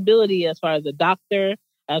responsibility as far as the doctor,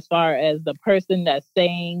 as far as the person that's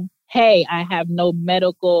saying, hey, I have no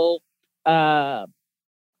medical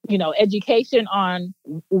education on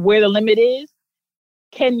where the limit is.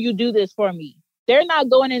 Can you do this for me? They're not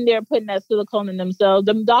going in there putting that silicone in themselves.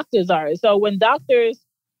 Them doctors are. So when doctors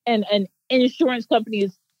and insurance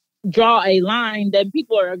companies draw a line, then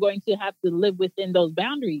people are going to have to live within those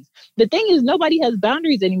boundaries. The thing is, nobody has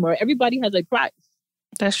boundaries anymore. Everybody has a price.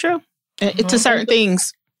 That's true. To certain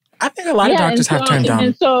things. I think a lot of doctors have turned down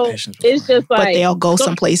patients before. It's just like, but they'll go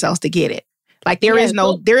someplace else to get it. Like there is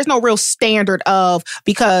no real standard of,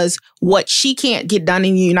 because what she can't get done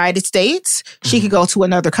in the United States, she could go to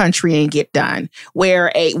another country and get done.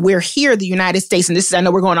 We're here in the United States, and this is, I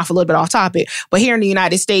know we're going off a little bit off topic, but here in the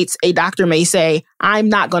United States, a doctor may say, I'm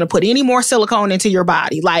not going to put any more silicone into your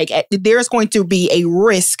body. Like there's going to be a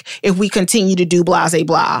risk if we continue to do blah, blah,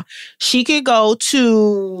 blah. She could go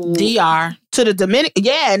to DR. To the Dominican.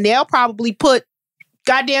 Yeah, and they'll probably put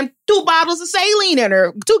goddamn 2 bottles of saline in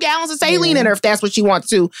her, 2 gallons of saline in her if that's what she wants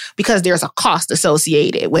to, because there's a cost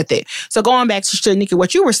associated with it. So going back to Shanika,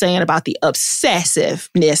 what you were saying about the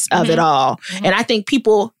obsessiveness of it all. And I think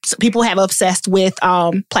people have obsessed with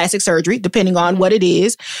plastic surgery, depending on what it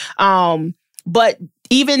is. But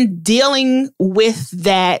even dealing with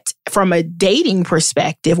that from a dating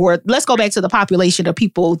perspective, or let's go back to the population of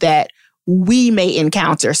people that we may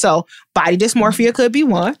encounter. So body dysmorphia could be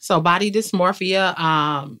one. So body dysmorphia,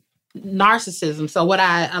 narcissism. So what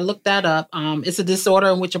I looked that up, it's a disorder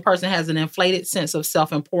in which a person has an inflated sense of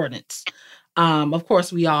self-importance. Of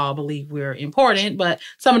course, we all believe we're important, but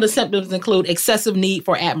some of the symptoms include excessive need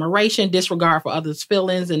for admiration, disregard for others'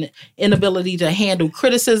 feelings, and inability to handle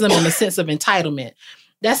criticism and a sense of entitlement.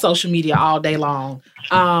 That's social media all day long.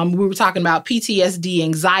 We were talking about PTSD,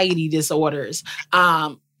 anxiety disorders.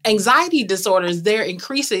 Anxiety disorders, they're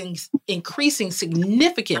increasing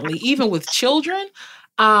significantly, even with children.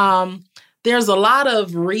 There's a lot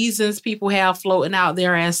of reasons people have floating out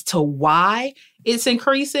there as to why it's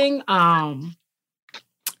increasing. And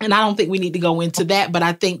I don't think we need to go into that, but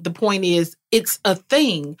I think the point is it's a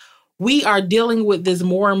thing. We are dealing with this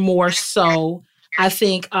more and more so, I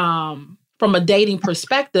think, from a dating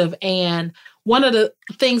perspective. And one of the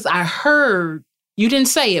things I heard, you didn't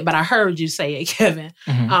say it, but I heard you say it, Kevin,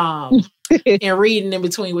 and reading in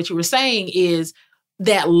between what you were saying is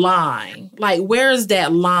that line. Like, where is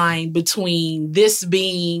that line between this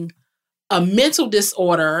being a mental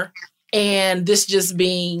disorder and this just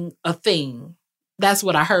being a thing? That's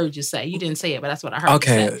what I heard you say. You didn't say it, but that's what I heard you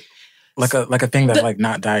say. Like a thing that's like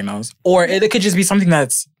not diagnosed. Or it could just be something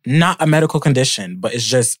that's not a medical condition, but it's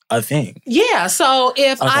just a thing. Yeah. So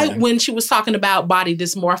when she was talking about body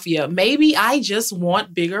dysmorphia, maybe I just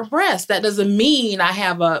want bigger breasts. That doesn't mean I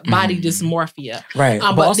have a body dysmorphia. Right.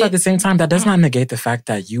 But also at the same time, that does not negate the fact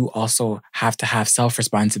that you also have to have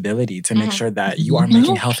self-responsibility to make sure that you are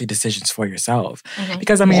making healthy decisions for yourself.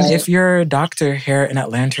 Because I mean, if your doctor here in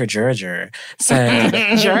Atlanta, Georgia said,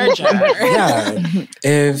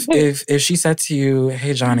 if she said to you,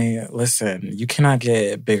 hey, Johnny, listen, you cannot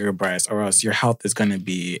get bigger breasts or else your health is going to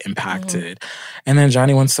be impacted. And then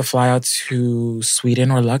Johnny wants to fly out to Sweden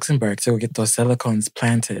or Luxembourg to get those silicones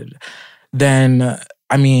planted. Then,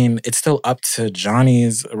 I mean, it's still up to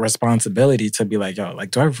Johnny's responsibility to be like, yo,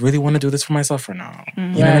 like, do I really want to do this for myself or no? You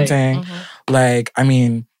know what I'm saying? Like, I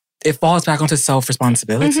mean, it falls back onto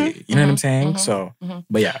self-responsibility. You know what I'm saying? So,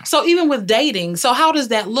 but yeah. So even with dating, so how does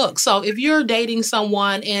that look? So if you're dating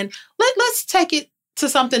someone and let's take it to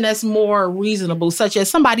something that's more reasonable, such as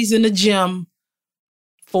somebody's in the gym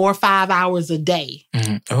 4 or 5 hours a day.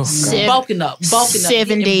 Bulking up.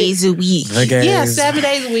 7 days a week. Yeah, 7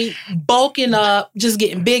 days a week, bulking up, just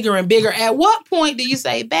getting bigger and bigger. At what point do you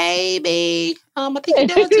say, baby, I think you're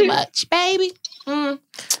doing too much, baby? You're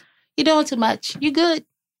doing too much. You good?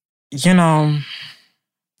 You know...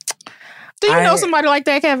 Do you know somebody like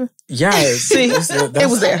that, Kevin? Yeah. See, it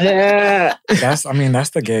was there. That's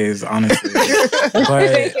the gays, honestly.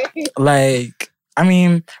 But, like, I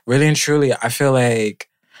mean, really and truly, I feel like,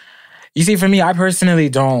 you see, for me, I personally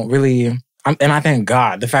don't really, and I thank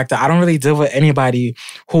God, the fact that I don't really deal with anybody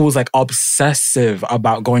who's, like, obsessive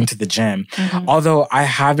about going to the gym. Although I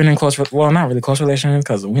have been in not really close relationships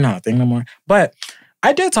because we're not a thing no more. But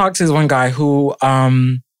I did talk to this one guy who,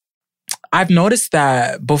 I've noticed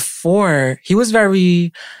that before, he was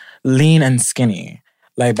very lean and skinny,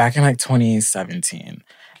 like back in like 2017.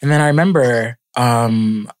 And then I remember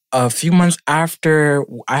a few months after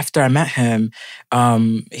I met him,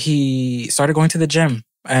 he started going to the gym.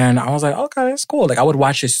 And I was like, okay, that's cool. Like I would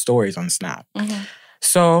watch his stories on Snap.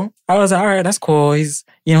 So I was like, all right, that's cool. He's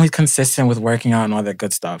consistent with working out and all that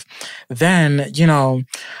good stuff. Then,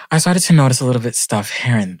 I started to notice a little bit stuff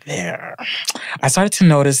here and there. I started to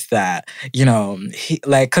notice that,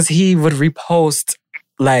 because he would repost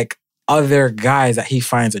like other guys that he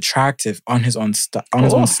finds attractive on his own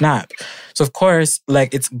own Snap. So of course,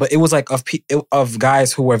 like it was like of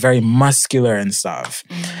guys who were very muscular and stuff.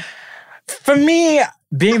 For me,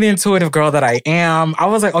 being the intuitive girl that I am, I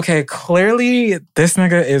was like, okay, clearly this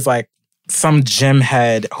nigga is like some gym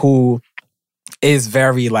head who is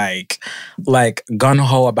very like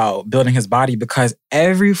gung-ho about building his body, because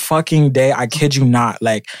every fucking day, I kid you not,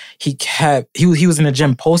 like he was in the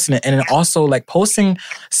gym posting it, and then also like posting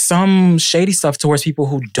some shady stuff towards people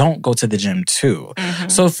who don't go to the gym too.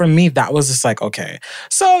 So for me, that was just like, okay.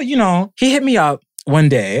 So, he hit me up one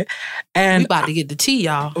day, and we about to get the tea,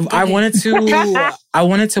 y'all. I wanted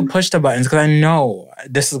to push the buttons because I know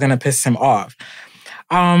this is gonna piss him off.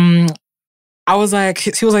 I was like,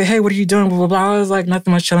 he was like, hey, what are you doing? Blah, blah, blah. I was like,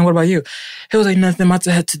 nothing much, chilling. What about you? He was like, nothing, about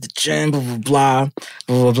to head to the gym, blah, blah, blah,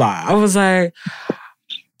 blah, blah, blah. I was like,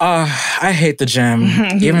 I hate the gym,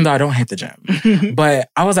 even though I don't hate the gym. But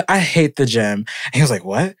I was like, I hate the gym. And he was like,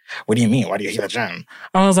 what? What do you mean? Why do you hate the gym?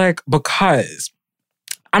 I was like, because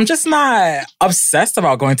I'm just not obsessed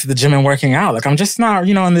about going to the gym and working out. Like, I'm just not,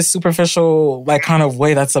 in this superficial, like, kind of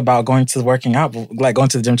way that's about going to working out, like going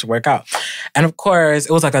to the gym to work out. And of course,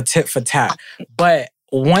 it was like a tit for tat. But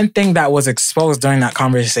one thing that was exposed during that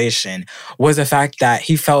conversation was the fact that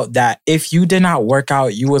he felt that if you did not work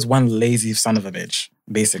out, you was one lazy son of a bitch,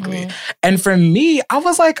 basically. And for me, I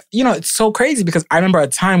was like, it's so crazy because I remember a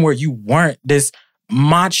time where you weren't this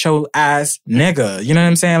macho ass nigga. You know what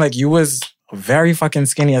I'm saying? Like, you was very fucking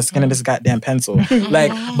skinny, as skinny as this goddamn pencil.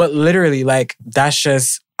 Like, but literally, like, that's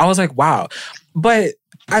just, I was like, wow. But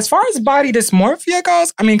as far as body dysmorphia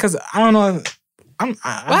goes, I mean, because I don't know,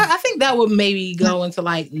 I think that would maybe go into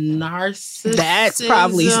like narcissism. That's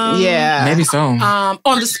probably, yeah. Maybe so.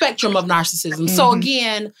 On the spectrum of narcissism. So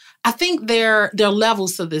again, I think there are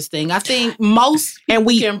levels to this thing. I think most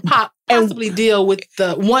people can possibly deal with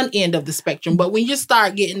the one end of the spectrum. But when you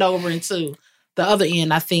start getting over into the other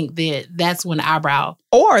end, I think that's when the eyebrow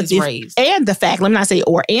is raised. And the fact, let me not say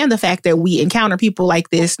or, and the fact that we encounter people like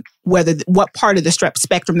this, what part of the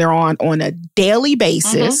spectrum they're on a daily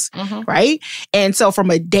basis, right? And so from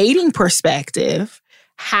a dating perspective,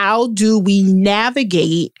 how do we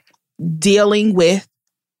navigate dealing with,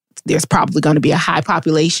 there's probably going to be a high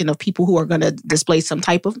population of people who are going to display some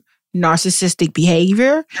type of narcissistic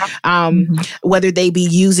behavior, whether they be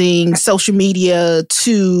using social media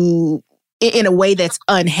in a way that's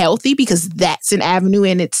unhealthy, because that's an avenue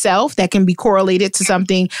in itself that can be correlated to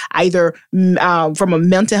something either from a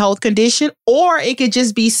mental health condition, or it could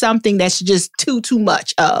just be something that's just too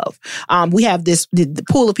much of. We have the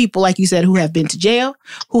pool of people, like you said, who have been to jail,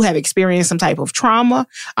 who have experienced some type of trauma.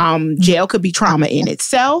 Jail could be trauma in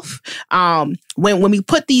itself. When we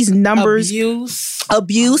put these numbers,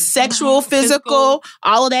 abuse, sexual, physical,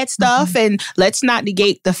 all of that stuff, and let's not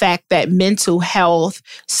negate the fact that mental health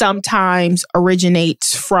sometimes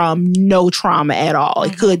originates from no trauma at all.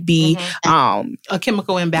 It could be a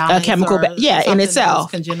chemical imbalance, in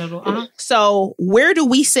itself. Congenital. So where do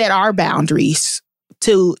we set our boundaries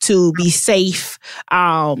to be safe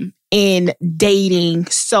in dating,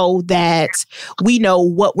 so that we know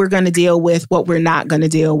what we're going to deal with, what we're not going to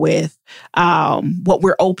deal with, what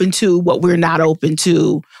we're open to, what we're not open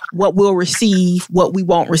to, what we'll receive, what we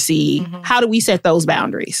won't receive? How do we set those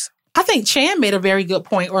boundaries? I think Chan made a very good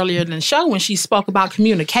point earlier in the show when she spoke about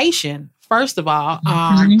communication. First of all,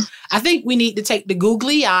 I think we need to take the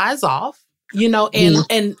googly eyes off,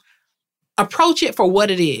 and approach it for what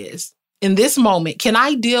it is. In this moment, can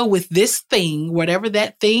I deal with this thing, whatever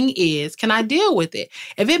that thing is? Can I deal with it?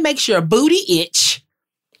 If it makes your booty itch,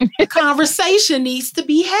 the conversation needs to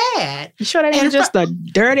be had. You sure that ain't just a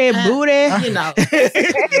dirty booty?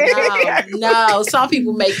 No. Some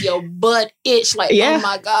people make your butt itch like, oh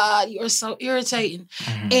my God, you're so irritating.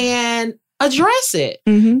 And address it.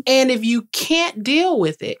 And if you can't deal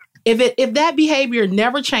with it, if that behavior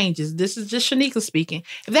never changes, this is just Shanika speaking,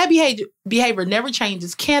 if that behavior never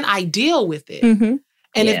changes, can I deal with it? And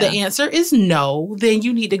if the answer is no, then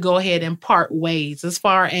you need to go ahead and part ways. As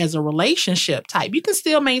far as a relationship type, you can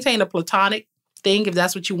still maintain a platonic thing if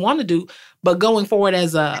that's what you want to do, but going forward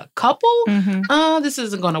as a couple, this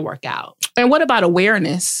isn't going to work out. And what about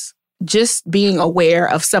awareness? Just being aware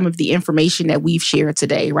of some of the information that we've shared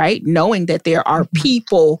today, right? Knowing that there are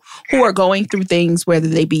people who are going through things, whether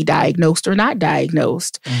they be diagnosed or not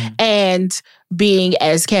diagnosed. And being,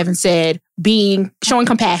 as Kevin said, showing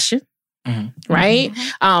compassion, right?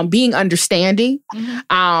 Being understanding,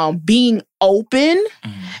 being open,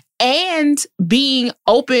 and being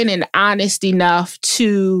open and honest enough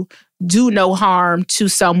to do no harm to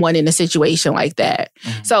someone in a situation like that.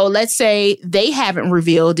 So let's say they haven't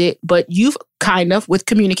revealed it, but you've kind of, with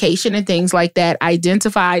communication and things like that,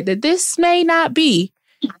 identified that this may not be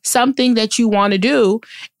something that you want to do.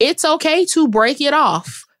 It's okay to break it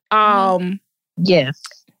off. Yes.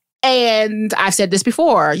 And I've said this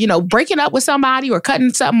before, breaking up with somebody or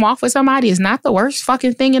cutting something off with somebody is not the worst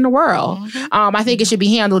fucking thing in the world. I think it should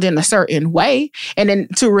be handled in a certain way. And then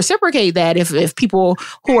to reciprocate that, if people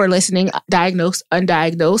who are listening, diagnosed,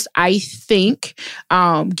 undiagnosed, I think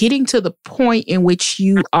getting to the point in which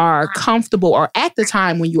you are comfortable, or at the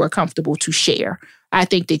time when you are comfortable to share, I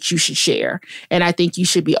think that you should share. And I think you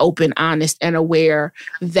should be open, honest, and aware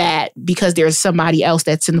that because there's somebody else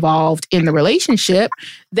that's involved in the relationship,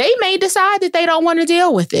 they may decide that they don't want to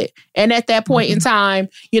deal with it. And at that point in time,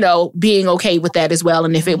 being okay with that as well.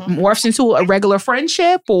 And if it morphs into a regular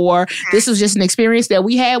friendship, or this was just an experience that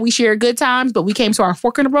we had, we shared good times, but we came to our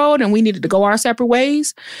fork in the road and we needed to go our separate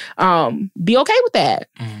ways, be okay with that.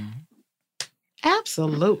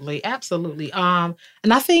 Absolutely. Absolutely. And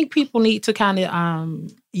I think people need to kind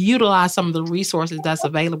of utilize some of the resources that's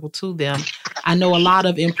available to them. I know a lot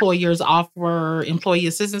of employers offer employee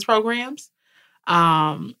assistance programs.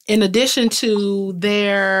 In addition to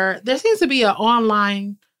there seems to be a lot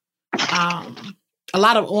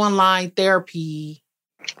of online therapy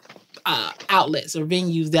outlets or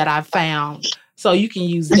venues that I've found. So you can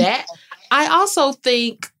use that. I also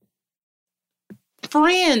think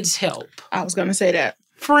friends help. I was going to say that.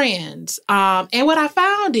 Friends. And what I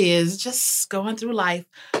found is just going through life,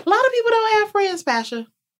 a lot of people don't have friends, Pasha.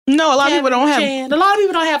 No, a lot of people don't have. A lot of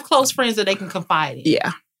people don't have close friends that they can confide in.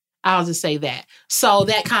 Yeah. I'll just say that. So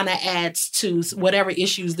that kind of adds to whatever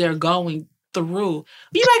issues they're going through.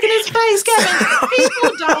 You making this face, Kevin?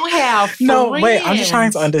 People don't have friends. No, wait, I'm just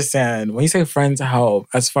trying to understand. When you say friends help,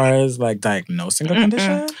 as far as like diagnosing a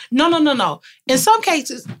condition? No. In some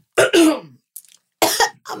cases...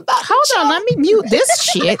 Hold on, let me mute this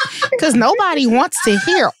shit because nobody wants to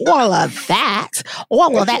hear all of that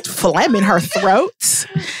phlegm in her throat.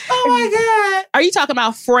 Oh my God. Are you talking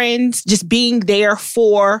about friends just being there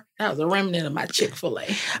for... That was a remnant of my Chick-fil-A.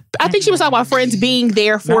 I think she was talking about friends being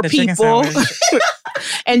there for people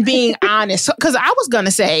and being honest. Because I was going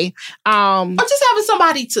to say... or just having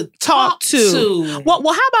somebody to talk to.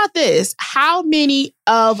 Well, how about this? How many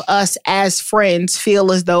of us as friends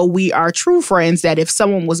feel as though we are true friends, that if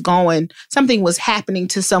something was happening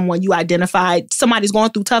to someone you identified, somebody's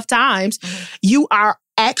going through tough times, you are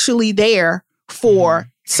actually there for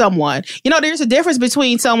someone. There's a difference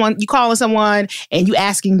between you calling someone and you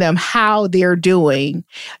asking them how they're doing.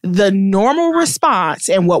 The normal response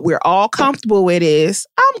and what we're all comfortable with is,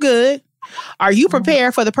 I'm good. Are you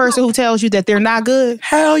prepared for the person who tells you that they're not good?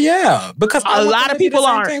 Hell yeah. Because a lot of people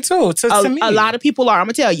aren't. To me. A lot of people are. I'm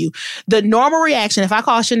going to tell you. The normal reaction, if I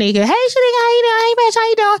call Shanika, hey, Shanika, how you doing? Hey, bitch, how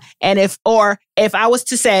you doing? And if I was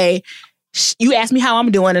to say, you ask me how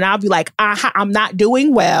I'm doing, and I'll be like, I'm not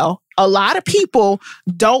doing well. A lot of people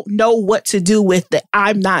don't know what to do with the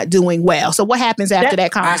I'm not doing well. So what happens after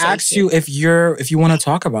that conversation? I asked you if you want to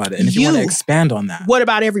talk about it and if you want to expand on that. What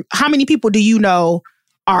about how many people do you know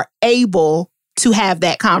are able to have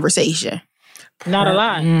that conversation? Not a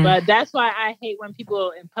lot. But that's why I hate when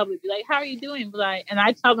people in public be like, how are you doing? And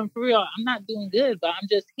I tell them for real, I'm not doing good, but I'm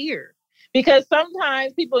just here. Because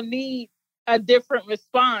sometimes people need a different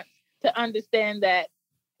response to understand that,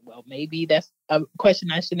 well, maybe that's a question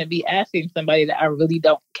I shouldn't be asking somebody that I really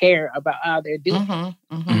don't care about how they're doing.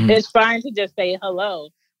 It's fine to just say hello.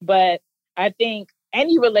 But I think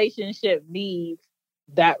any relationship needs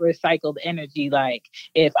that recycled energy. Like,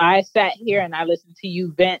 if I sat here and I listened to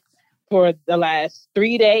you vent for the last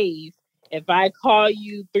 3 days, if I call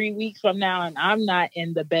you 3 weeks from now and I'm not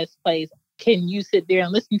in the best place, can you sit there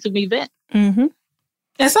and listen to me vent? And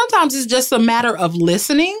sometimes it's just a matter of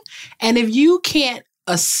listening. And if you can't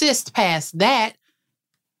assist past that,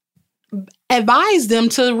 advise them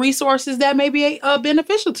to resources that may be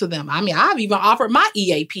beneficial to them. I mean, I've even offered my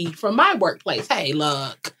EAP from my workplace. Hey,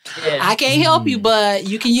 look, I can't help you, but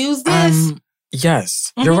you can use this.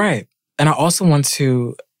 Yes, you're right. And I also want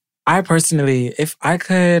to, I personally, if I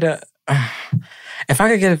could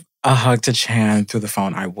give a hug to Chan through the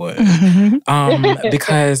phone, I would.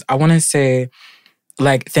 Because I want to say,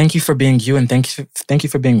 like, thank you for being you, and thank you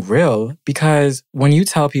for being real. Because when you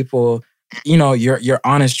tell people, your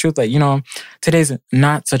honest truth, like, today's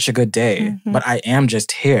not such a good day, but I am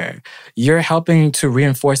just here. You're helping to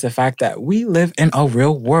reinforce the fact that we live in a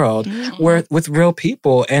real world with real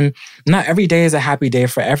people, and not every day is a happy day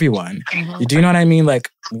for everyone. Do you know what I mean? Like,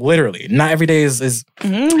 literally, not every day is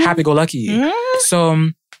happy-go-lucky. So,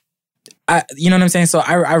 you know what I'm saying? So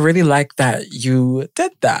I really like that you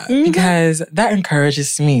did that, because that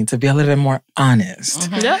encourages me to be a little bit more honest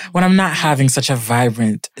when I'm not having such a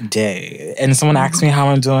vibrant day. And someone asks me how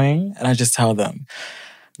I'm doing, and I just tell them,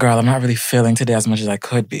 girl, I'm not really feeling today as much as I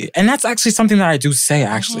could be. And that's actually something that I do say,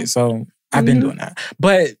 actually. So I've been doing that.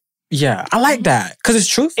 But yeah, I like that because it's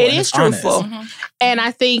truthful. It is truthful. And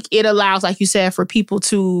I think it allows, like you said, for people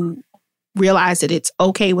to realize that it's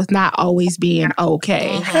okay with not always being okay.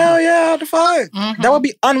 Hell yeah, the fuck? That would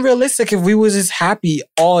be unrealistic if we was just happy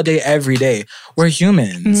all day, every day. We're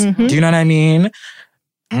humans. Do you know what I mean?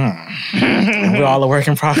 We're all a work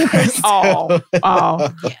in progress. Oh,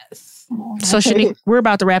 Yes. So Shanique, we're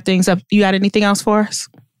about to wrap things up. You got anything else for us?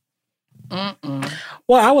 Well,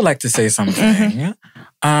 I would like to say something.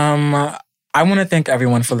 I want to thank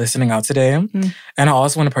everyone for listening out today. And I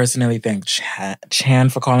also want to personally thank Chan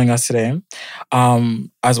for calling us today,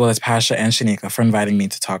 as well as Pasha and Shanika for inviting me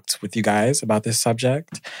to talk with you guys about this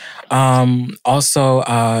subject. Also,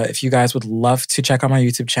 if you guys would love to check out my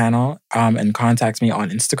YouTube channel and contact me on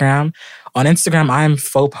Instagram. On Instagram, I'm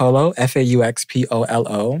Faux-Polo,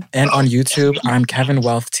 Fauxpolo. And on YouTube, I'm Kevin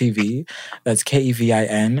Wealth TV. That's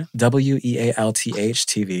KevinWealth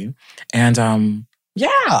TV. And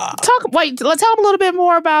let's tell them a little bit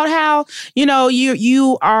more about how,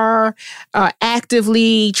 you are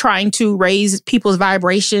actively trying to raise people's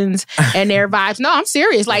vibrations and their vibes. No, I'm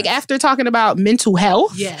serious. Like after talking about mental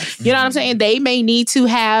health, yes. You know what I'm saying? They may need to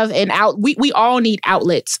have we all need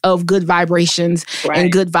outlets of good vibrations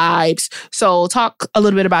and good vibes. So talk a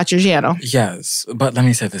little bit about your channel. Yes, but let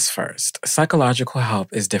me say this first. Psychological help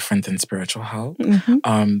is different than spiritual help.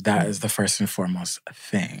 That is the first and foremost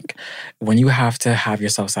thing. When you have to have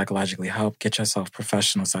yourself psychologically help, get yourself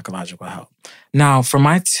professional psychological help. Now, for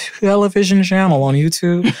my television channel on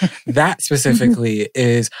YouTube, that specifically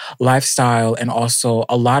is lifestyle and also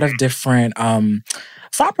a lot of different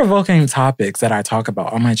thought-provoking topics that I talk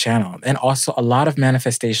about on my channel, and also a lot of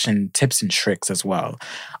manifestation tips and tricks as well.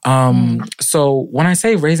 So when I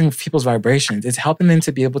say raising people's vibrations, it's helping them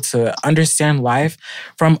to be able to understand life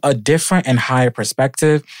from a different and higher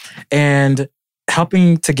perspective, and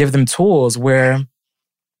helping to give them tools where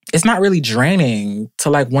it's not really draining to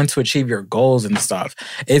want to achieve your goals and stuff.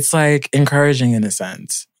 It's encouraging in a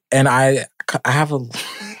sense. And I have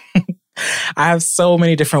I have so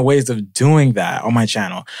many different ways of doing that on my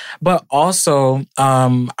channel. But also,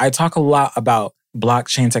 I talk a lot about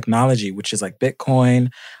blockchain technology, which is Bitcoin,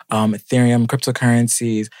 Ethereum,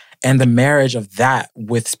 cryptocurrencies, and the marriage of that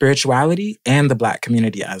with spirituality and the Black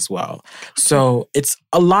community as well. So it's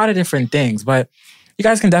a lot of different things, but you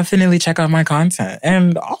guys can definitely check out my content.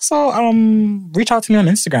 And also reach out to me on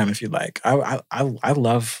Instagram if you'd like. I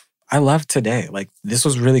love today. This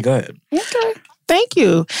was really good. Okay. Thank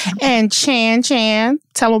you. And Chan,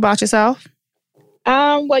 tell them about yourself.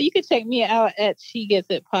 Well, you can check me out at She Gets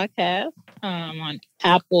It Podcast on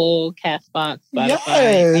Apple, Castbox,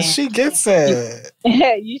 Spotify. Yes, She Gets It.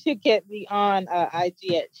 You should get me on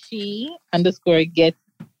IG at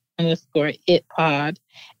she_gets_it_pod.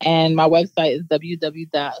 And my website is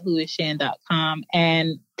www.whoisshan.com.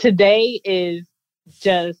 And today is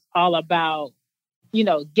just all about,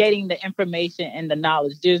 getting the information and the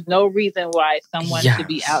knowledge. There's no reason why someone should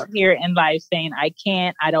be out here in life saying, I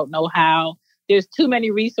can't, I don't know how. There's too many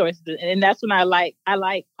resources. And that's when I like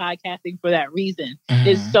podcasting for that reason.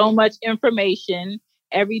 There's so much information.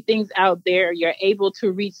 Everything's out there. You're able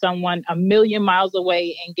to reach someone 1,000,000 miles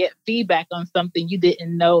away and get feedback on something you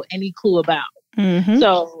didn't know any clue about.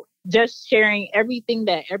 So just sharing everything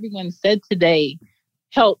that everyone said today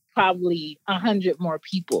helped probably 100 more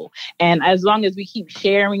people. And as long as we keep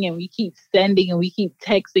sharing and we keep sending and we keep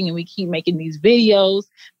texting and we keep making these videos,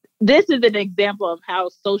 this is an example of how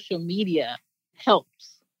social media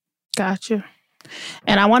helps. Gotcha.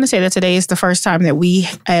 And I want to say that today is the first time that we,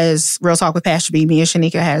 as Real Talk with Pastor B, me and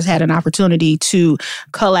Shanika, has had an opportunity to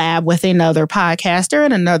collab with another podcaster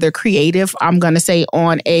and another creative, I'm going to say,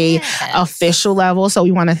 on a official level. So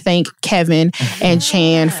we want to thank Kevin and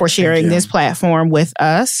Chan for sharing this platform with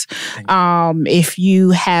us. If you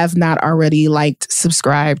have not already liked,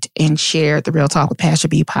 subscribed, and shared the Real Talk with Pastor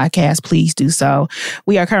B podcast, please do so.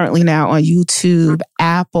 We are currently now on YouTube,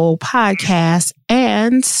 Apple Podcasts,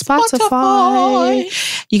 and Spotify.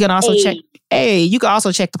 You can also check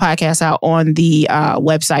the podcast out on the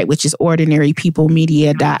website, which is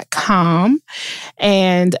ordinarypeoplemedia.com.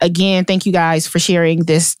 And again, thank you guys for sharing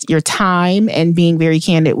your time and being very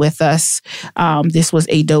candid with us. This was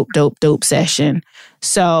a dope session.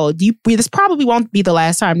 So this probably won't be the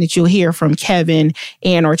last time that you'll hear from Kevin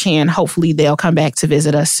and or Chan. Hopefully they'll come back to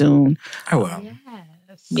visit us soon. I will.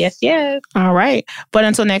 Yes. All right. But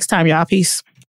until next time, y'all, peace.